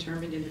something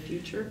determined in the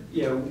future.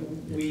 Yeah,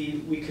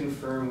 we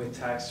confirm with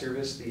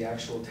Taxervice the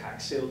actual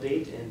tax sale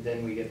date, and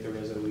then we get the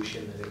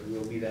resolution that it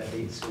will be that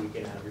date, so we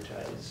can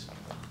advertise.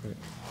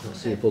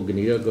 CFO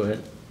Corinna, go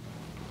ahead.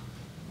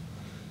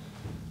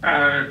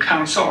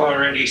 Council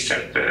already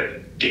set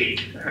the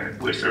date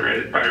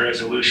by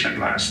resolution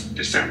last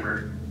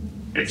December.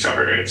 It's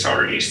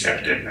already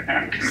set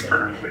and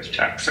confirmed with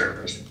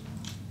Taxervice.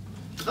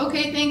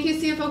 Okay, thank you,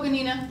 CFO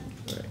Corinna.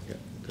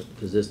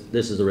 Because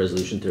this is a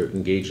resolution to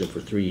engage them for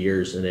 3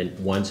 years, and then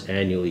once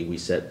annually, we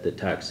set the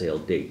tax sale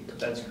date.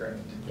 That's correct.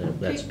 And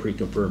that's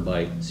pre-confirmed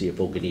by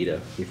CFO Corinna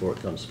before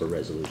it comes for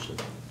resolution.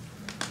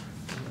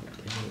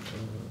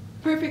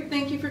 Perfect,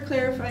 thank you for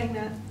clarifying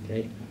that.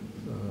 Okay,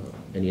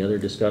 any other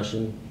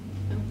discussion?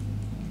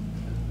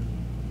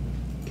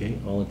 Okay,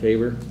 all in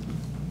favor?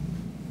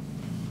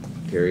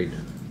 Carried.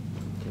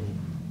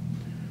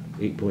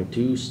 Okay.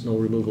 8.2, snow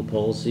removal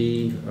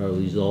policy,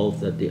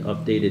 resolved that the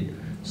updated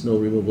snow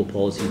removal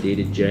policy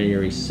dated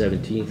January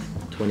 17th,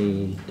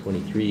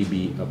 2023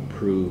 be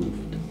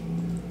approved.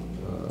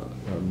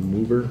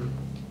 Mover,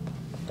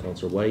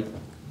 Councillor Whyte,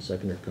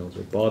 seconder,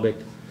 Councillor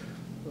Bobick.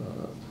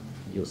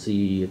 You'll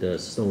see the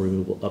snow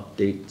removal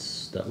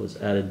updates that was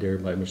added there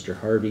by Mr.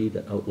 Harvey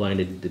that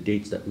outlined the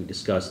dates that we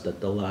discussed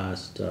at the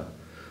last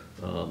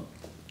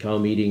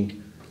CAO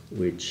meeting,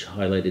 which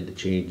highlighted the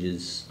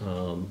changes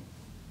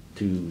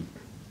to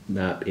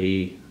map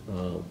A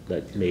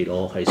that made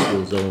all high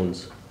school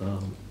zones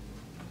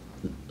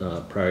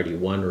priority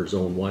 1 or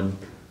zone 1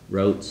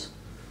 routes,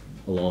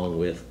 along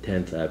with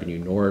 10th Avenue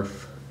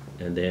North,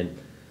 and then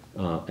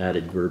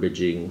added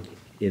verbiaging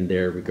in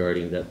there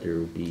regarding that there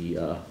will be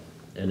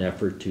an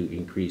effort to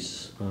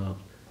increase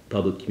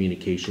public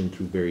communication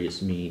through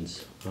various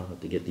means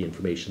to get the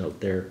information out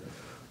there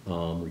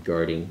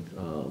regarding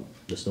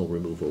the snow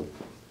removal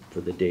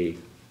for the day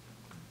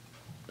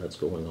that's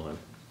going on.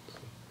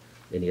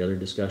 Any other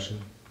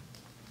discussion?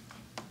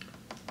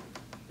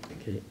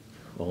 Okay,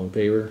 all in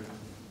favor?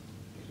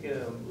 Yeah,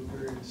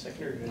 mover and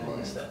seconder, did I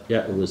miss that?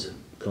 Yeah, it was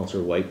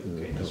Councillor Whyte and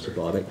Okay, Councillor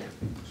sorry. Bobick.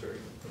 Sorry.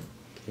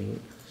 Okay,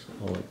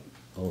 so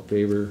all in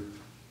favor?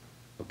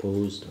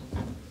 Opposed?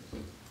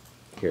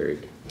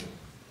 Carried.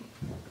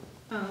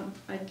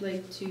 I'd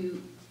like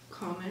to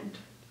comment.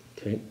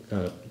 Okay,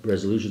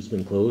 resolution's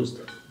been closed,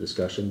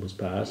 discussion was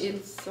passed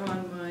It's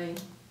on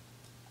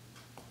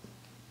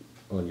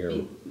on your,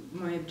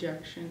 my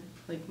objection,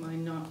 like my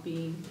not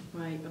being,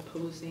 my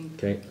opposing.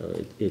 okay,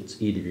 it's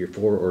either you're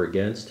for or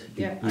against.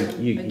 Yeah,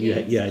 You I'm had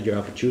against. your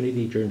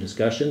opportunity during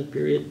discussion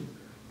period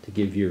to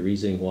give your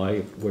reasoning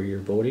why, where you're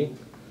voting.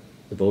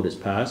 The vote is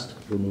passed,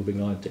 we're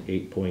moving on to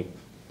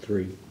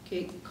 8.3.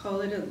 Okay,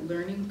 call it a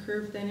learning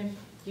curve then if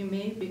you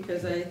may,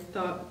 because I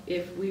thought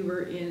if we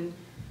were in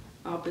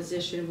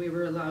opposition, we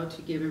were allowed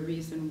to give a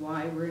reason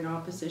why we're in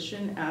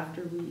opposition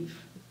after we've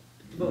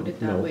voted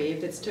that No. way.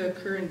 If it's to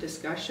occur in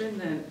discussion,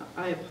 then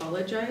I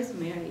apologize.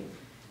 May I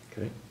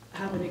Okay,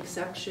 have an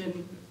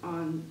exception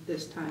on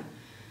this time?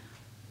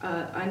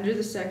 Under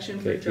the section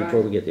for okay,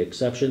 before we drive, get the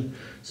exception,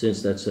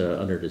 since that's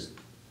under this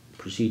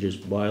procedures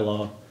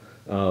bylaw,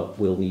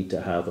 we'll need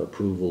to have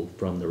approval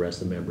from the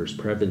rest of the members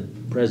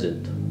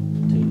present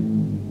to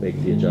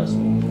make the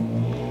adjustment.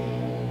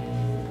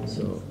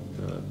 So,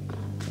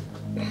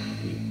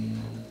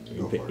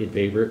 in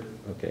favor?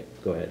 Okay,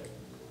 go ahead.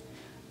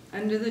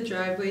 under the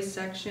driveway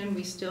section,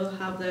 we still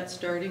have that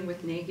starting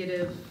with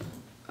negative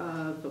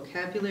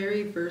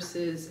vocabulary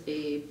versus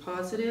a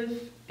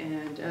positive.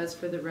 And as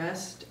for the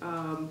rest,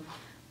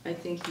 I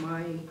think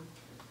my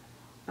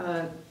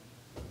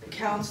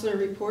Councillor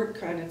report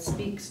kind of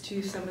speaks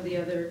to some of the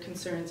other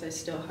concerns I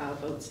still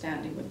have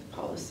outstanding with the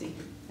policy,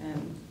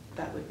 and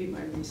that would be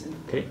my reason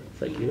for Okay,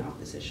 thank being in you.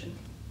 opposition.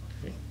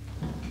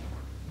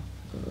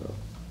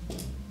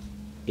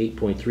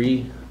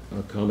 8.3,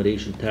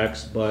 Accommodation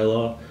Tax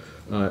Bylaw.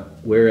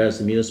 Whereas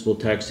the Municipal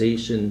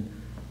Taxation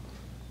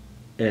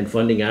and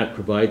Funding Act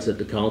provides that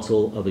the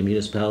council of a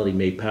municipality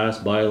may pass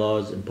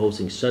bylaws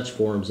imposing such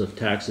forms of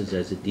taxes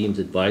as it deems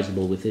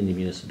advisable within the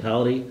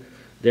municipality.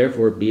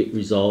 Therefore, be it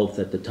resolved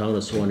that the town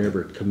of Swan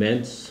River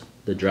commence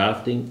the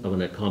drafting of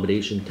an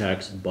accommodation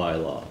tax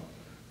bylaw.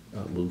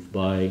 Moved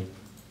by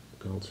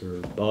Councillor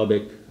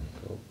Bobick,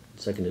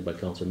 seconded by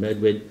Councillor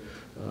Medwid.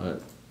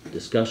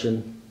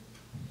 Discussion.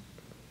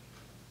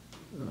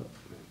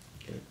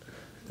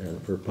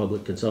 And for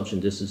public consumption,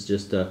 this is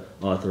just a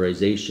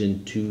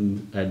authorization to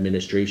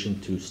administration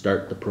to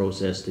start the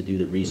process to do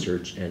the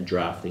research and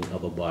drafting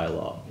of a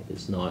bylaw.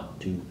 It's not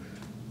to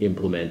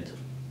implement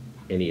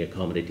any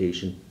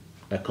accommodation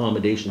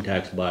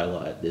tax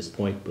bylaw at this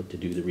point, but to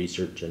do the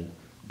research and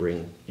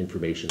bring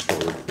information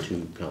forward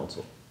to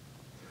council.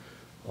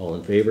 All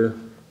in favor?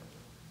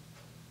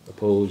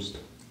 Opposed?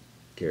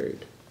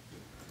 Carried.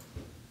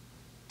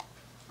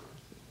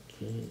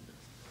 Okay.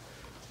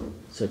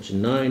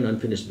 Section 9,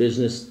 unfinished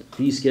business,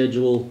 fee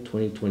schedule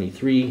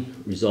 2023.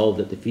 Resolved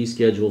that the fee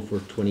schedule for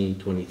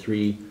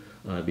 2023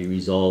 be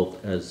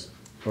resolved as,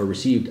 or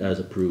received as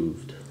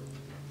approved,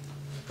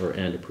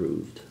 and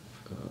approved.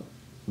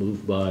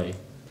 Moved by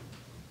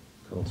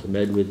Councillor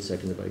Medwid,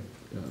 seconded by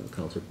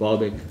Councillor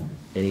Bobick.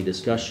 Any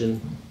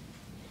discussion?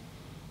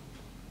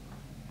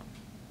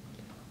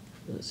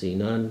 Seeing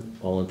none,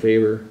 all in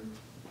favor?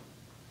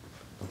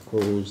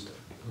 Opposed?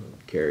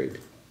 Carried.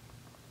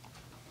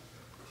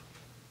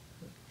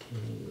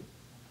 Okay.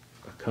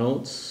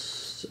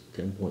 Accounts,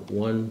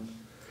 10.1.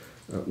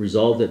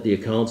 Resolved that the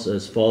accounts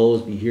as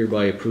follows be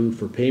hereby approved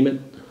for payment.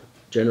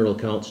 General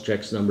accounts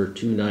checks number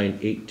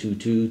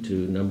 29822 to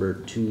number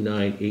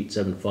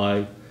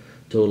 29875,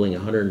 totaling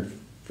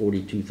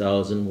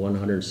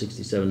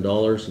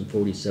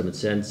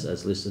 $142,167.47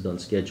 as listed on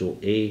Schedule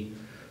A.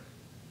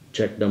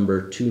 Check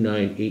number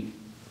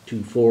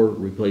 29824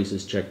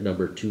 replaces check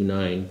number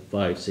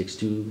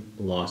 29562,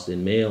 lost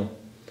in mail.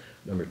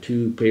 Number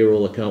 2,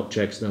 payroll account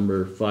checks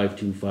number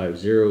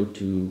 5250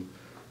 to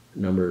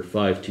number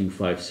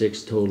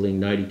 5256, totaling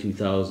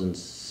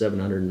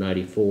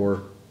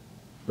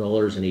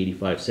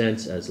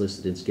 $92,794.85 as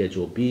listed in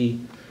Schedule B.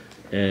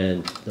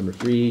 And number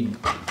 3,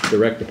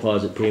 direct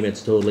deposit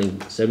payments totaling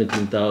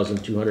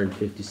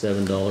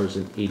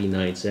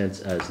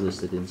 $17,257.89 as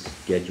listed in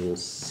Schedule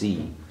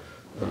C.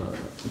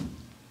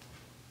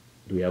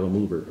 Do we have a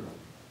mover?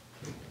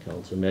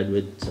 Councillor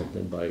Medwid,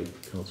 seconded by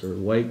Councillor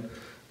Whyte.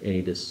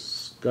 Any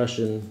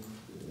discussion?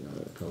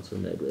 Councillor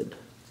Medwid.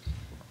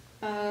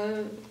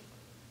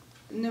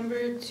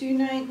 Number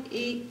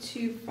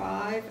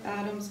 29825,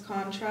 Adams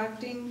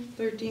Contracting,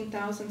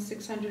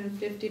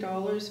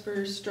 $13,650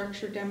 for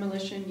structure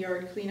demolition,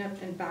 yard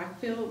cleanup, and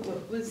backfill.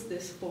 What was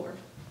this for?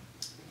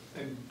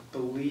 I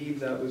believe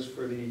that was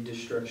for the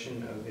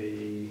destruction of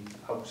a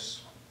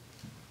house.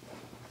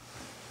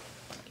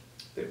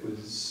 It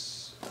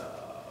was,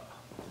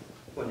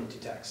 went into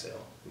tax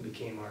sale and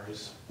became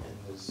ours and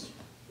was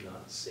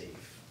not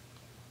safe.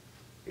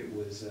 It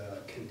was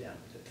condemned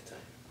at the time.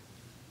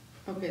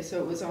 Okay, so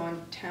it was on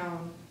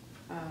town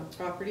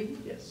property?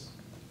 Yes.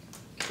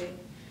 Okay.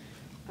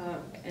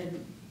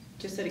 And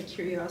just out of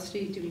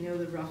curiosity, do we know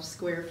the rough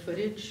square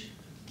footage?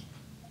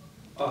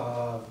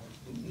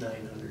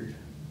 900.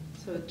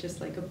 So it's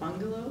just like a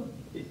bungalow?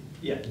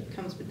 Yeah. It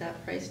comes with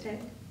that price tag?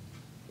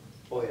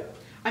 Oh, yeah.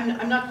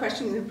 I'm not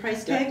questioning the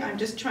price tag, Yeah. I'm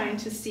just trying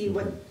to see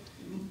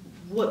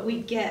what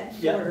we get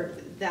for Yeah.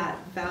 that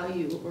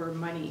value or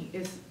money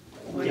is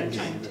what I'm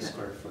trying the to.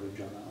 square footage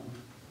on that one.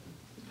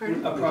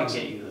 Pardon? We can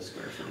get you the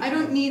square footage. I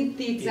don't need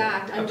the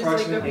exact, Yeah, I'm just like, are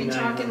approximately we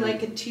talking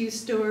 900. like a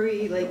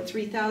 2-story, like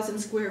 3,000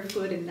 square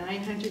foot and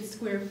 900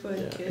 square foot?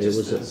 Yeah, Just- it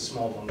was Just a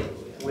small bungalow,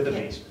 yeah, with a Yeah.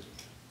 basement.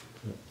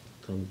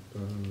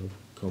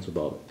 Councillor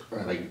Bob.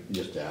 And like,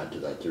 just to add to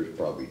that, there's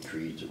probably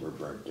trees that were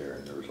burnt there,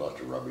 and there was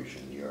lots of rubbish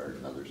in the yard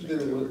and other things.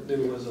 There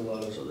was a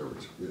lot of. So there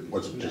was, it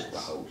wasn't just the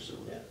house. It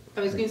was- Yeah.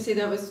 I was gonna say,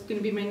 that was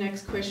gonna be my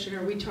next question,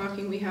 are we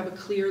talking, we have a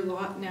clear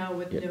lot now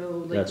with Yeah, no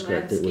like That's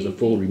correct. It was a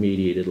full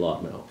landscaping? remediated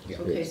lot now. Yeah.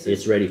 Okay, It's so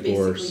it's ready for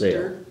basically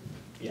sale. dirt?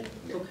 Yeah.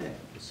 Okay.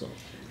 So,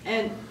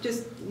 And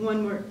just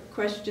one more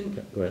question.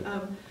 okay, go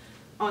ahead.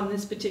 On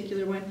this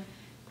particular one.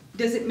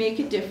 Does it make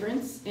a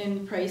difference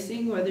in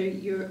pricing whether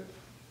you're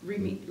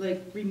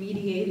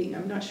remediating,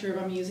 I'm not sure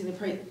if I'm using the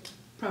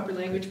proper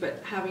language,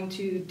 but having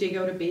to dig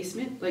out a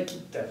basement? Like,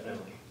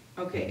 Definitely.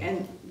 okay,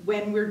 and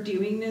when we're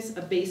doing this,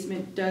 a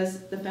basement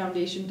the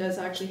foundation does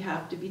actually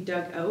have to be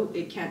dug out?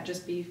 It can't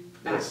just be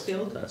Yes.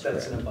 backfilled? That's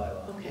That's correct. in a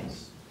bylaw. Okay.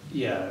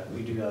 Yeah,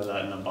 we do have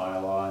that in the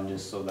bylaw, and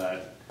just so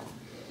that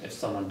if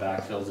someone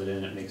backfills it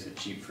in, it makes it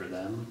cheap for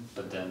them,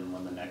 but then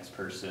when the next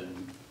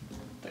person,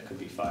 that could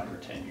be 5 or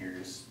 10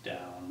 years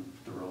down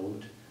the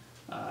road,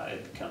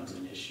 it becomes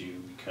an issue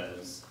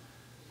because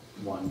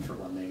one, for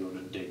when they go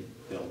to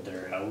build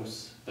their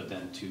house, but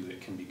then two,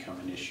 it can become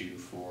an issue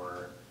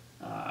for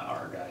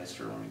our guys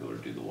for when we go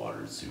to do the water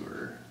and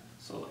sewer.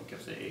 So like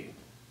if they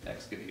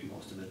excavate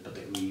most of it, but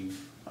they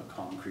leave a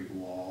concrete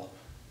wall,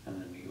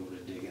 and then we go to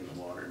dig in the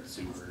water and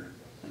sewer,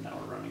 and now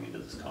we're running into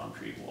this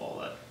concrete wall,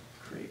 that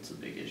creates a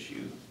big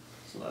issue.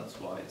 So that's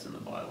why it's in the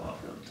bylaw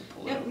for them to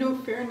pull Yep, out. no,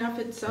 fair enough,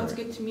 it sounds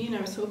Right. good to me, and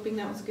I was hoping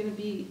that was gonna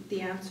be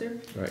the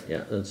answer. Right,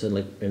 yeah, that's in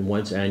like, and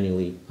once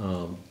annually,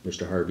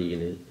 Mr. Harvey,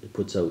 and it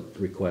puts out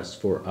requests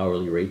for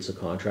hourly rates of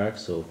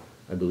contracts, so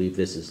I believe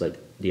this is like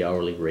the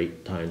hourly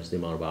rate times the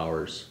amount of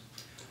hours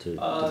to do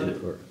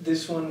it, or,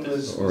 This one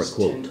was, Or a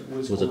quote.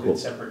 was Was a quoted quote.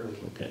 separately.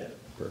 okay,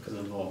 Because perfect. it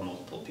involved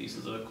multiple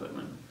pieces of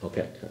equipment.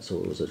 Okay, so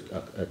it was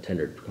a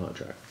tendered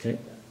contract, okay?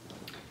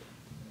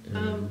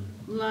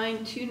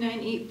 Line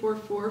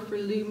 29844 for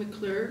Lou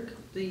McClurg,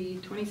 the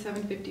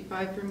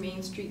 2755 for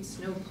Main Street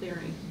snow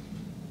clearing.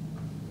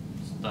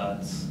 So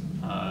that's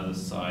the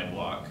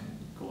sidewalk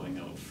going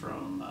out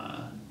from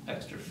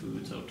Extra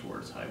Foods out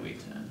towards Highway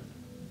 10.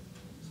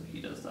 So he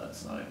does that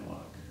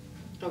sidewalk.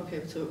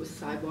 Okay, so it was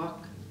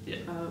sidewalk Yeah.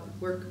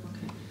 work,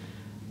 okay.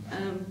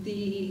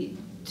 The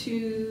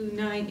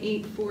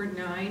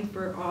 29849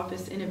 for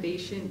Office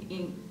Innovation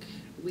Inc.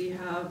 We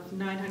have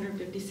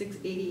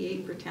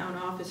 956.88 for Town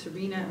Office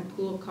Arena and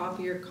Pool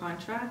copier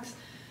contracts.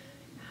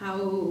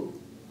 How,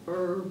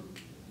 or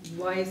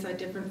why is that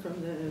different from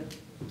the,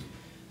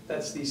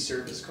 That's the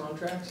service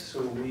contract,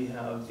 so we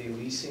have the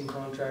leasing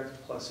contract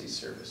plus a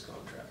service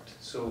contract.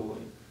 So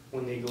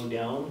when they go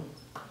down,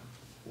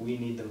 we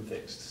need them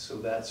fixed. So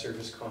that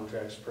service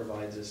contract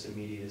provides us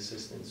immediate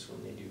assistance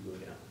when they do go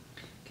down.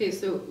 okay,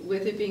 so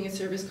with it being a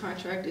service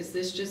contract, is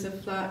this just a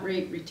flat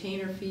rate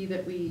retainer fee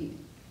that we,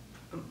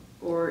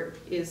 or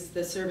is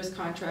the service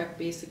contract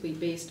basically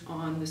based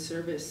on the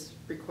service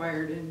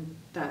required and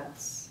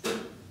that's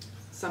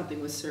something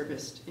was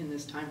serviced in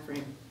this time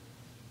frame?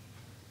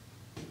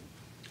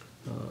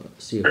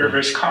 See if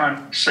Service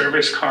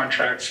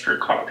contracts for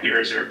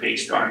copiers are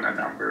based on the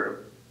number of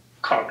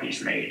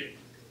copies made.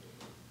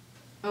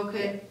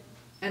 Okay,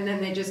 and then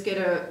they just get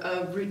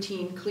a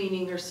routine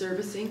cleaning or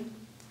servicing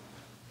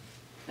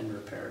And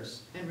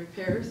repairs. and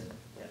repairs?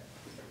 Yeah.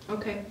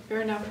 Okay,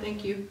 fair enough,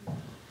 thank you.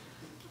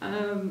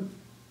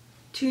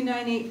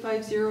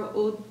 29850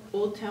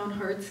 Old Town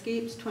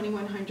Hardscapes,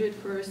 2100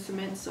 for a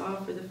cement saw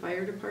for the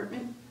fire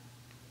department.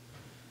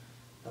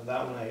 Now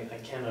that one I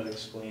cannot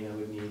explain, I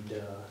would need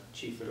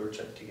Chief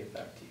Fedorchuk to get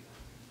back to you.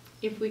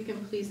 If we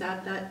can please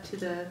add that to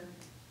the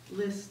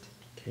list,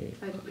 Okay,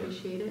 I'd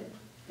appreciate it.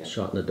 Yeah.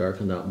 shot in the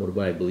dark on that one,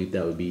 but I believe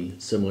that would be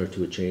similar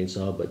to a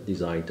chainsaw, but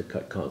designed to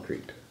cut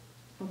concrete.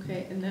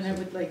 Okay, and then I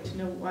would like to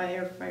know why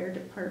our fire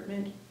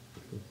department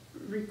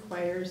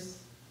requires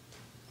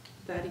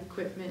that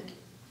equipment.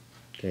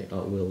 Okay,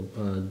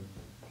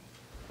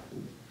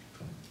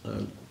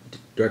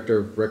 Director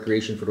of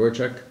Recreation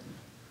Fedorchuk,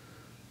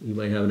 you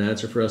might have an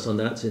answer for us on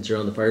that since you're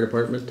on the fire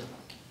department.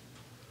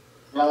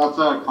 Yeah, that's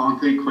a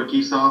concrete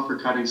quickie saw for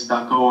cutting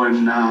stucco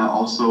and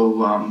also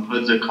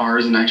hoods of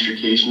cars and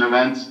extrication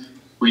events.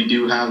 We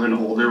do have an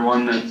older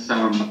one that's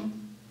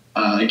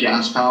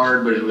gas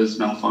powered, but it was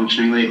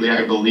malfunctioning lately,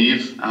 I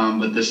believe.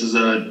 But this is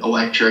an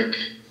electric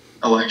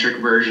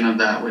version of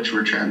that, which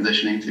we're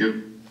transitioning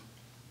to.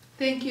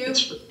 Thank you.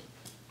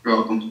 You're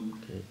welcome.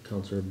 Okay,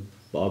 Councillor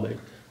Bobick.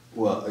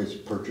 Well, it's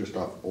purchased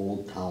off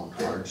Old Town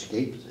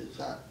Hardscapes, is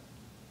that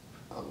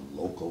a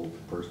local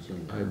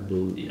person? I or-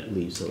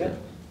 believe so, yeah.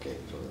 Okay,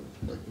 so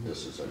like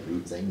this is a new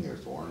thing,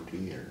 there's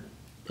warranty or?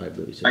 I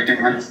believe so. I can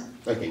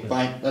Okay,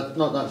 fine,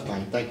 that's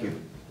fine, thank you.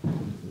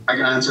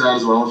 answer that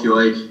as well if you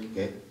like.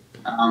 Okay,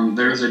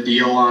 There's a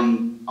deal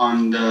on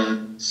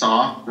the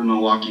saw, the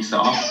Milwaukee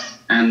saw,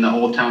 and the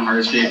Old Town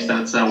Hardscapes.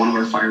 That's one of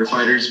our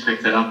firefighters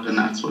picked it up, and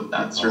that's what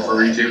that's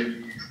referring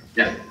to.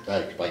 Yeah.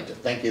 that explains it,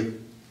 thank you.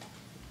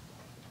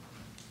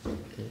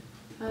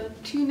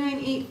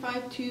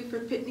 29852 for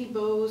Pitney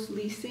Bowes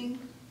leasing,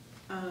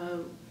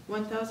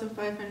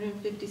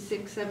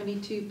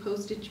 1,556.72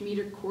 postage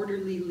meter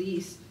quarterly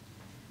lease.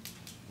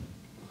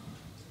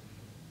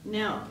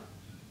 Now,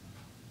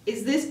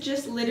 is this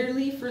just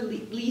literally for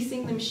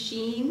leasing the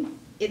machine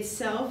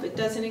itself? It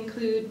doesn't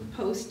include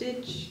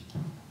postage?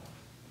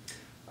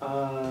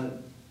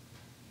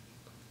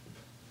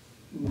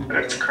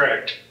 That's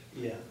correct.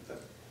 Yeah,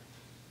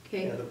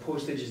 Okay. yeah, the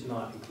postage is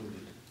not included.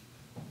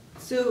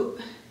 So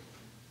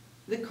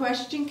the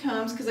question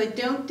comes, because I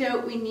don't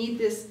doubt we need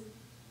this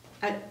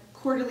at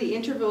quarterly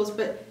intervals,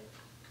 but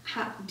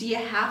do you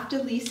have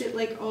to lease it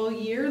like all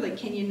year? Like,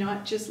 can you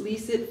not just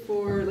lease it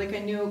for, like, I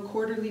know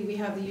quarterly we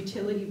have the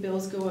utility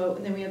bills go out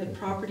and then we have the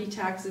property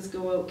taxes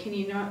go out. Can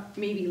you not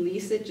maybe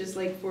lease it just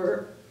like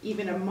for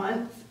even a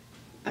month,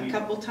 a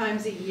couple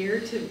times a year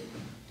to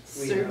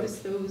service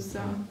those?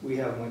 We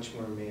have much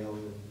more mail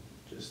than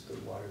just the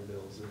water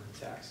bills and the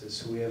taxes.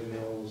 So we have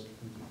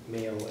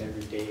mail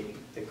every day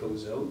that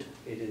goes out.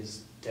 It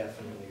is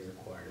definitely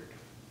required.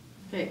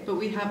 Okay, but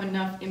we have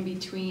enough in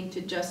between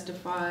to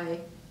justify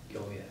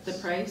Oh, yes. the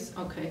price?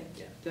 Okay,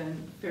 Yeah. then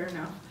fair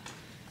enough.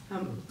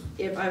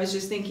 If I was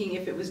just thinking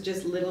if it was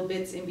just little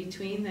bits in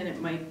between, then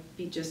it might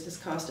be just as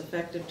cost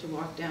effective to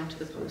walk down to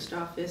the post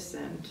office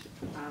and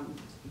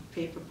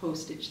pay for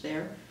postage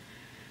there.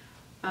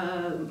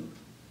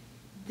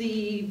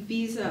 The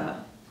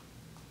visa,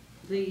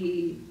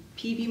 the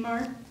PV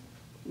Mart,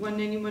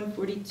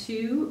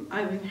 191.42,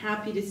 I'm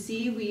happy to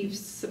see we've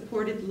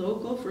supported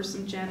local for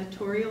some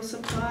janitorial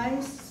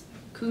supplies.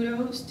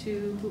 Kudos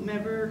to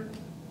whomever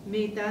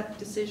made that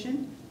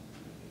decision.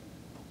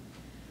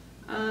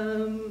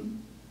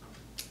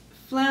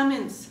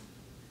 Flamens,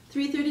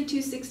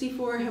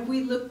 332.64, have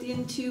we looked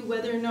into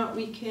whether or not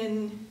we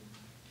can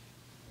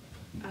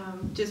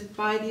just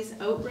buy these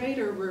outright,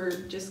 or we're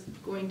just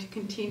going to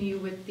continue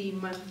with the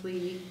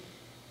monthly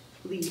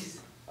lease?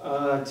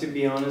 To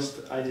be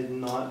honest, I did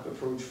not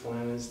approach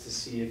Flamens to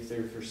see if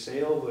they're for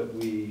sale, but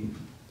we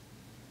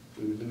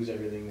would lose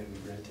everything that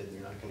we rented.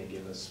 They're not gonna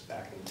give us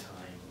back in time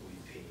what we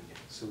paid.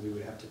 So we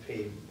would have to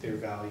pay their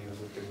value of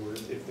what they're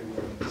worth if they're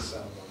willing to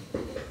sell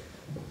them.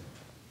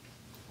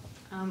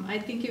 I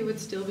think it would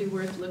still be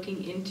worth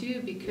looking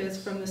into,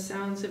 because from the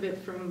sounds of it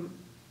from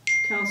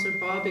Councillor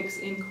Bobick's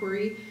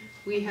inquiry,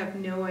 we have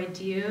no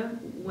idea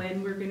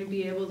when we're gonna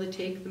be able to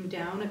take them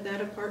down at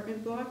that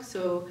apartment block.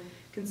 So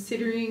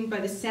considering by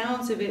the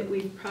sounds of it,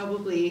 we've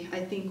probably, I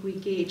think we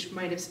gauged,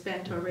 might have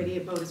spent already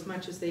about as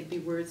much as they'd be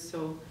worth.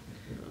 So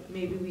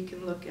maybe we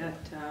can look at...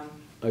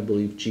 I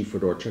believe Chief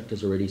Fedorchuk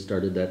has already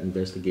started that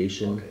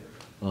investigation.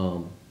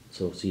 Okay.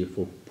 So see if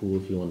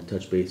Poole, if you want to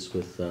touch base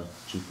with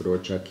Chief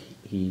Fedorchuk,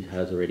 he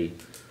has already,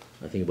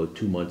 I think about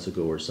 2 months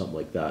ago or something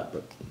like that,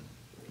 but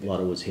a lot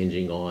of it was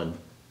hinging on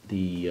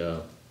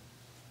the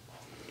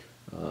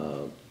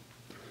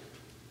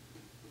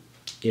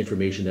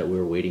information that we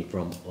were waiting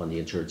from on the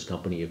insurance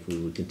company, if we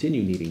would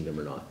continue needing them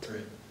or not.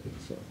 Right.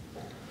 So,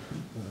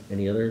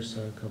 any others,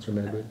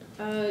 Councillor Medwid?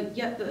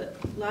 Yeah, the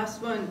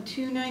last one,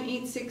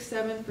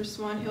 29867 for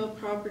Swan Hill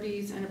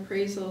Properties and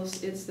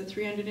Appraisals. It's the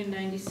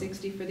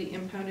 390.60 for the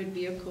impounded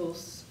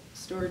vehicles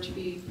storage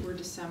fee for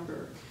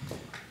December.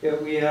 Yeah,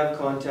 we have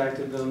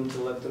contacted them to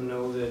let them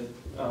know that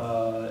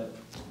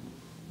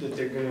that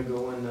they're gonna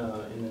go in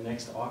the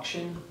next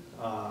auction.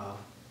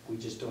 We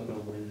just don't know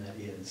when that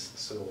is.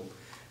 So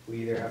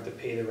we either have to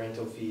pay the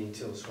rental fee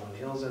until Swan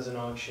Hills has an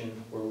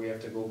auction, or we have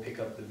to go pick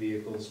up the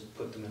vehicles,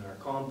 put them in our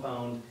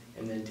compound,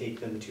 and then take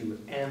them to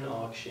an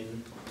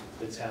auction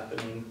that's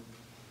happening,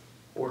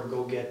 or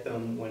go get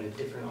them when a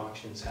different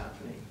auction's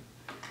happening.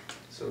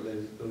 So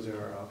those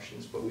are our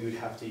options, but we would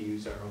have to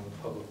use our own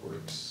public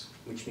works,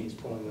 which means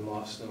pulling them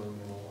off snow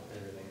removal and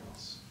everything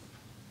else.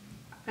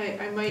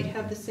 I might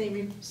have the same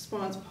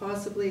response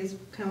possibly as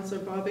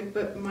Councillor Bobick,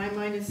 but my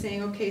mind is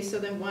saying, okay, so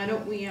then why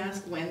don't we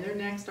ask when their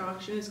next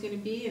auction is going to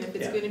be? And if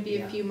it's going to be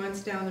a few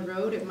months down the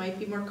road, it might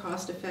be more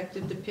cost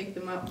effective to pick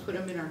them up, put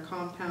them in our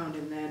compound,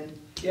 and then...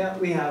 Yeah,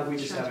 we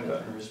just haven't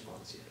gotten a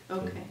response yet.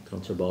 Okay.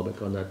 Councillor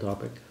Bobick on that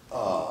topic?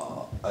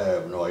 I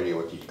have no idea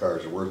what these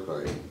cars are worth,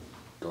 but I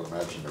don't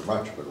imagine they're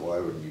much, but why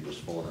wouldn't you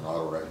just phone an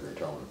auto wrecker and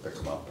tell them to pick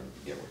them up and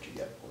get what you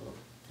get for them?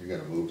 You're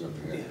gonna move them,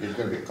 it's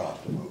gonna be a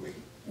cost of moving.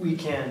 We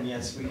can,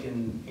 yes, we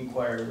can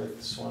inquire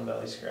with Swan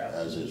Valley Scrap.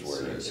 As is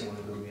where it is. If they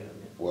wanna go get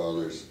them, yeah. Well,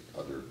 there's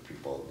other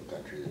people in the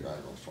country that I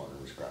know Swan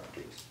and scrap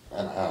takes,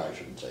 and I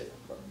shouldn't say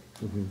that, but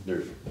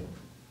there's,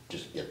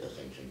 just get the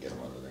things and get them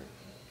out of there.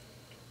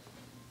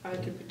 I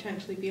could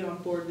potentially be on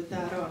board with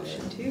that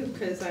option too,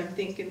 because I'm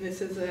thinking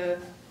this is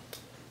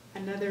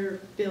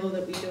another bill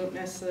that we don't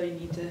necessarily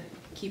need to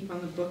keep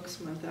on the books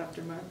month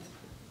after month.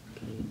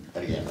 And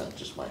again, that's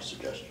just my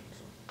suggestion,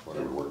 so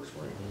whatever works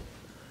for you.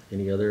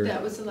 Any other?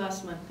 That was the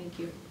last one, thank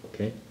you.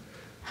 Okay.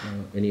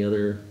 Any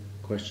other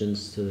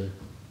questions to?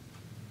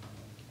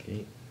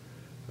 Okay.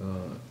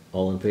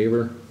 All in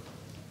favor?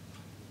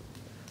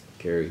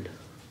 Carried.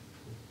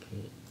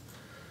 Okay.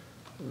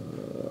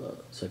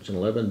 Section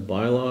 11,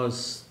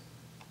 bylaws,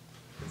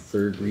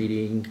 third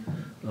reading.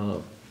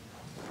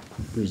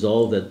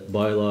 Resolve that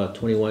bylaw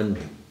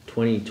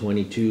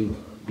 21/2022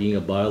 being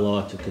a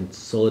bylaw to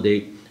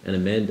consolidate and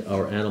amend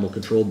our animal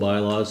control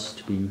bylaws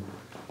to be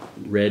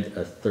read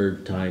a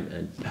third time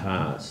and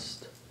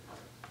passed.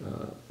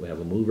 We have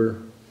a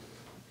mover,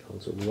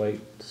 Councillor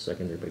Whyte,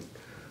 seconded by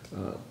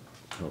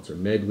Councillor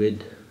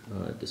Medwid.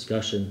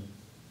 Discussion.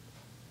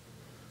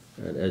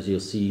 And as you'll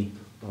see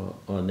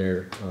on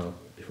there,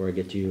 before I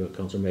get to you,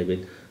 Councillor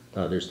Medwid,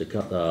 there's the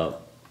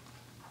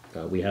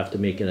we have to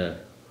make I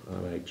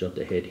jumped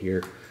ahead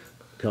here.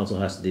 Council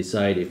has to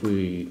decide if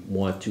we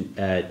want to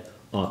add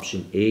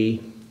option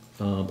A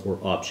or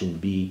option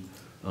B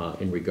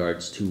in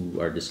regards to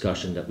our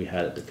discussion that we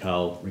had at the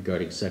CAO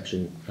regarding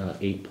section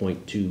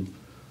 8.2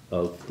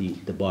 of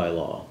the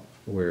bylaw,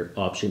 where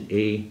option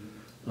A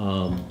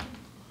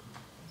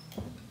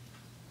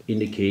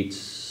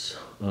indicates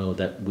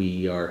that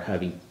we are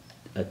having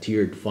a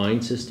tiered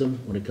fine system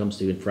when it comes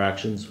to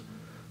infractions,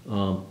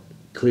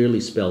 clearly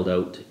spelled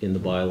out in the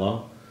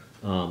bylaw,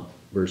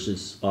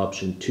 versus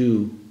option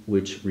 2,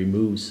 which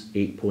removes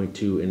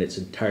 8.2 in its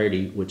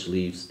entirety, which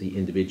leaves the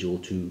individual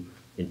to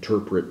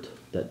interpret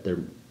that there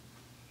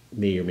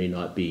may or may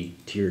not be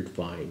tiered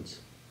fines.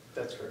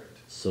 That's correct.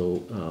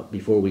 So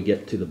before we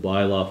get to the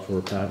bylaw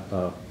for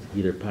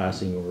either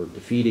passing or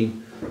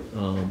defeating,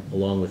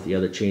 along with the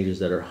other changes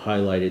that are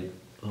highlighted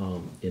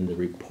in the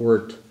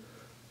report,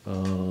 I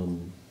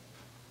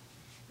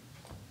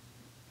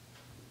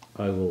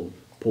will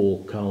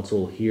poll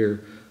council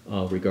here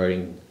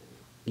regarding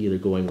either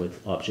going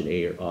with option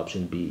A or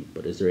option B.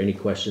 But is there any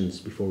questions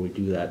before we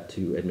do that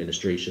to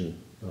administration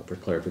for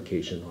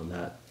clarification on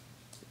that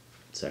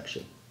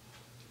section?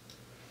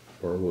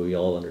 Or were we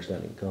all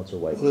understanding?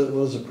 Councillor Whyte? What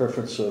was the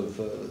preference of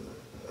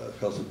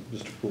Council,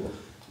 Mr. Poole?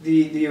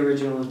 The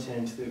original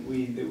intent that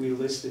we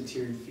list the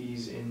tiered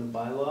fees in the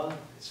bylaw,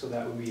 so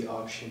that would be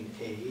option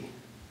A.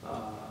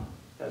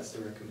 That's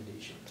the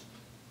recommendation.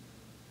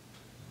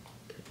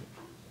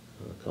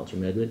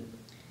 Councillor Medwid?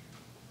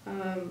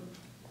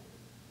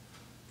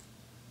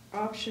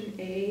 Option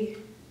A,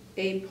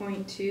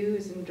 8.2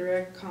 is in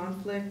direct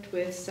conflict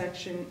with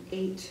section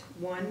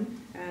 8.1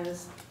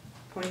 as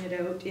pointed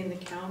out in the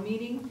CAO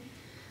meeting.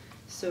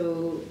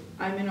 So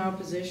I'm in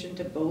opposition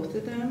to both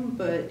of them,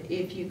 but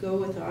if you go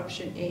with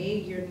option A,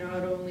 you're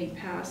not only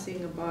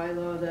passing a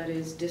bylaw that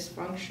is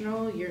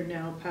dysfunctional, you're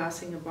now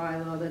passing a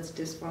bylaw that's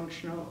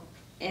dysfunctional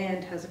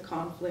and has a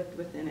conflict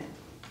within it.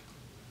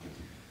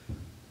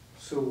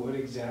 So what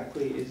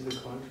exactly is the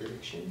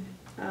contradiction?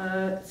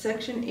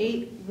 Section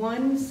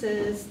 8.1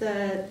 says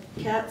that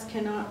cats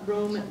cannot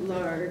roam at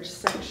large.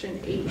 Section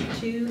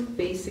 8.2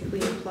 basically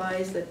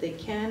implies that they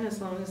can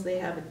as long as they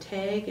have a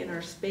tag and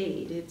are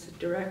spayed. It's a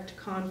direct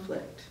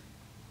conflict.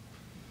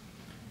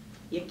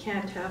 You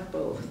can't have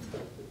both.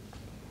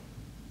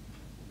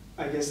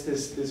 I guess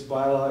this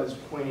bylaw is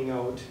pointing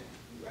out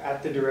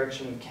at the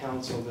direction of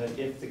council that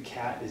if the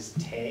cat is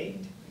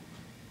tagged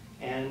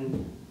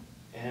and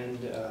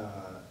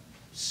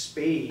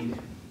spayed,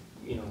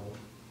 you know,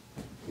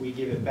 we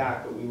give it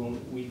back, but we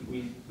won't.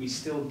 We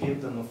still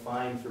give them a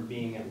fine for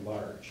being at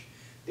large.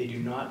 They do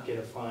not get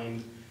a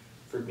fine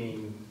for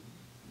being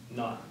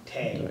not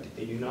tagged. Right.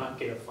 They do not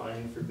get a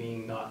fine for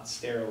being not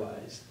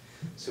sterilized.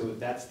 So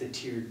that's the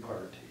tiered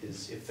part.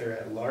 Is if they're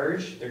at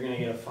large, they're going to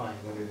get a fine,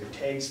 whether they're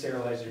tagged,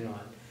 sterilized, or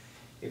not.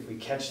 If we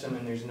catch them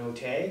and there's no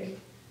tag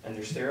and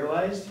they're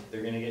sterilized,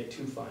 they're going to get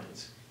 2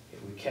 fines.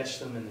 If we catch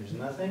them and there's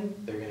nothing,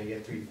 they're going to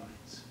get 3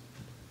 fines.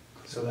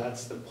 So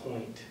that's the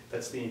point.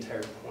 That's the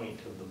entire point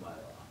of the bylaw.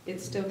 It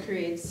still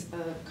creates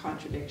a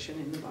contradiction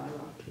in the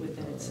bylaw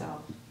within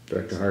itself.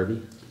 Director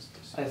Harvey?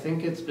 I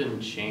think it's been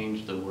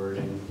changed, the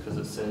wording, because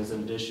it says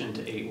in addition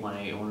to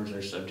 8.1A, owners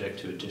are subject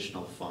to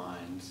additional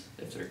fines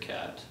if their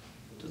cat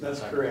doesn't That's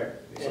have-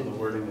 correct. So the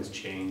wording has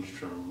changed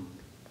from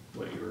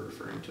what you were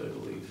referring to, I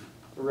believe.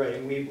 Right,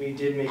 and we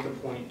did make a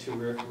point to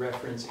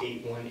reference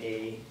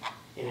 8.1A.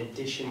 In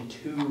addition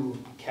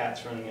to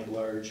cats running at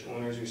large,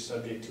 owners are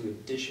subject to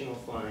additional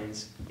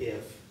fines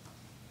if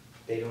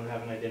they don't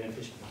have an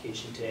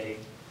identification tag,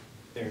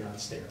 they're not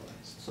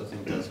sterilized. So I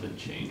think that's been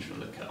changed from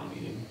the CAO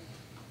meeting.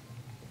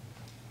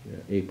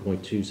 Yeah,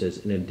 8.2 says,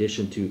 in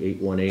addition to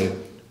 8.1A,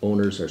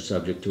 owners are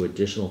subject to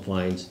additional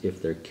fines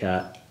if their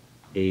cat,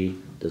 A,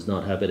 does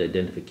not have an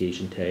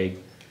identification tag,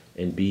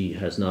 and B,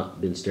 has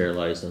not been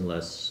sterilized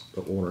unless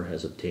the owner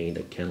has obtained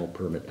a kennel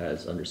permit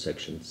as under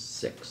section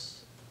 6.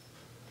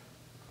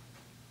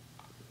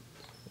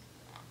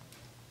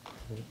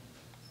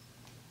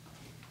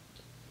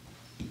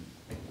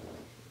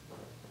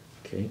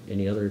 Okay,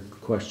 any other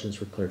questions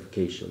for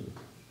clarification?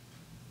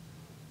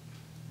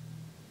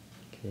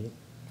 Okay,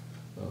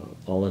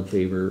 all in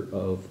favor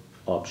of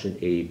option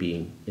A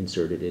being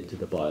inserted into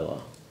the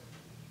bylaw?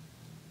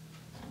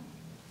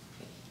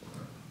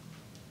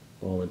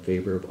 All in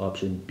favor of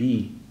option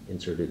B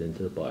inserted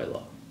into the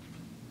bylaw?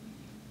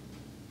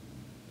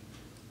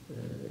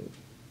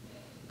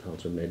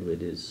 Councillor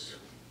Medwid is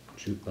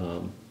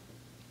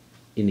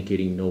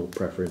indicating no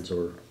preference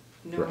or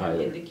No, for I'm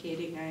either.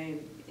 indicating I'm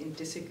in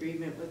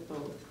disagreement with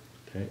both.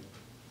 Okay,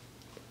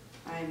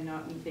 I am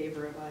not in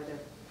favor of either.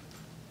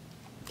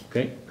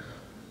 okay.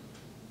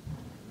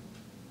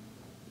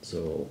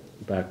 So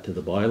back to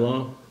the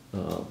bylaw,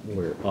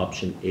 where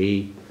option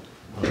A,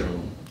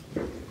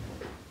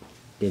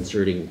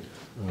 inserting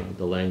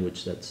the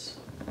language that's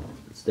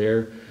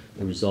there.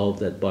 We resolve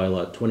that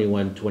bylaw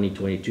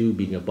 21/2022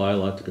 being a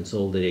bylaw to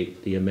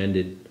consolidate the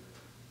amend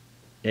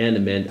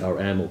our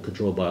animal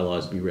control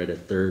bylaws be read a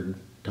third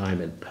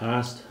time and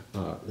passed.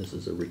 This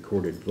is a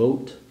recorded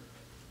vote.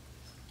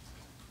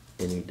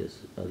 Any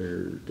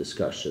other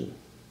discussion?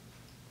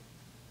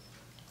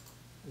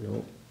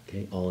 No?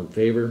 Okay, all in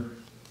favor?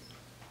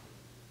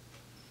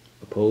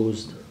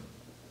 Opposed?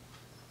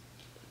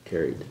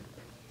 Carried.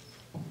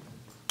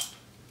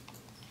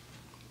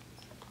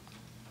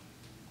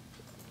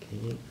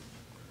 Okay.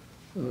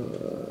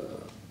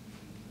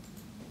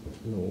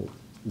 No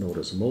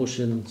notice of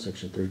motion,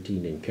 section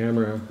 13 in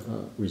camera.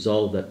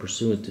 Resolve that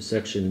pursuant to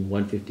section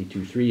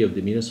 152.3 of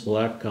the Municipal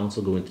Act,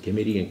 council go into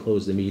committee and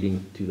close the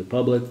meeting to the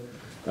public.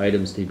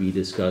 Items to be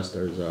discussed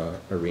are the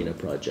arena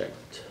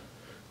project.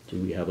 Do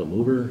we have a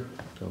mover?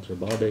 Councillor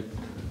Bobick,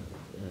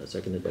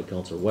 seconded by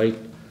Councillor Whyte.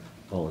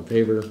 All in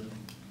favor?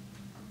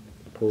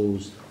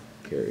 Opposed?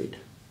 Carried.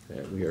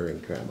 and we are in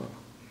camera.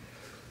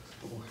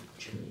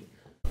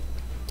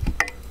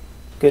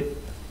 Good.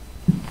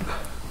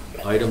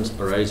 Items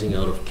arising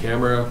out of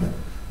camera.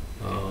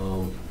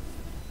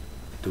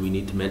 Do we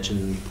need to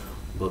mention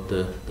about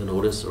the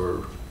notice,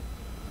 or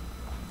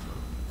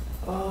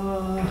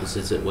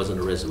since it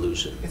wasn't a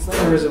resolution? It's not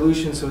a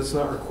resolution, so it's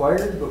not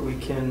required, but we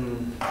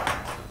can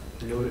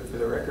note it for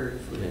the record.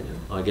 If we Okay.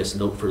 I guess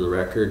note for the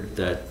record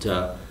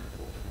that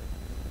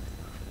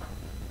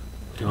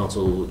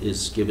Council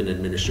is given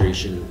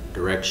administration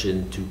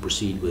direction to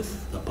proceed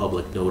with a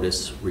public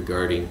notice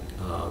regarding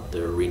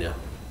the arena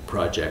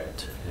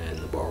project and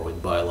the borrowing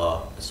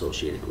bylaw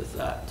associated with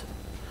that,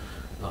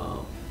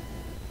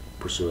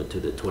 pursuant to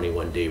the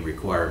 21-day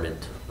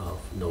requirement of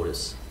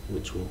notice,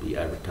 which will be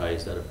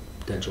advertised at a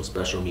potential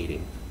special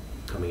meeting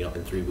coming up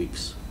in 3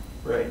 weeks.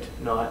 Right,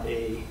 not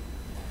a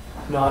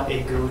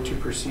go to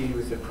proceed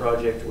with the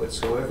project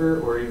whatsoever,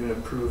 or even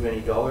approve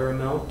any dollar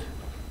amount.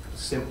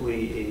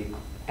 Simply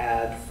a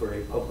ad for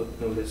a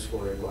public notice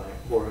for a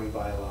borrowing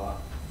bylaw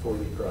for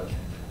the project.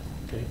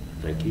 Okay,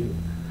 thank you.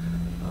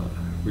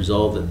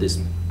 Resolved that this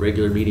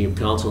regular meeting of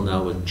council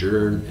now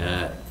adjourn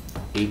at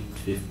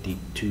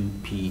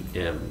 8:52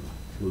 p.m.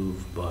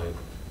 Moved by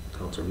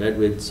Councillor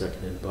Medwid,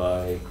 seconded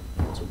by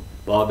Councillor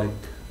Bobick.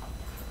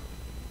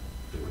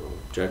 No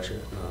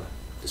objection,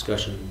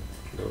 discussion?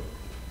 No.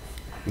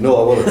 No,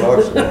 I want to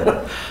talk some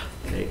more.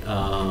 Okay,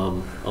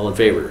 all in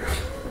favor?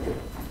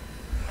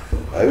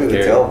 I mean, the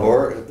Carry. town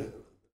board,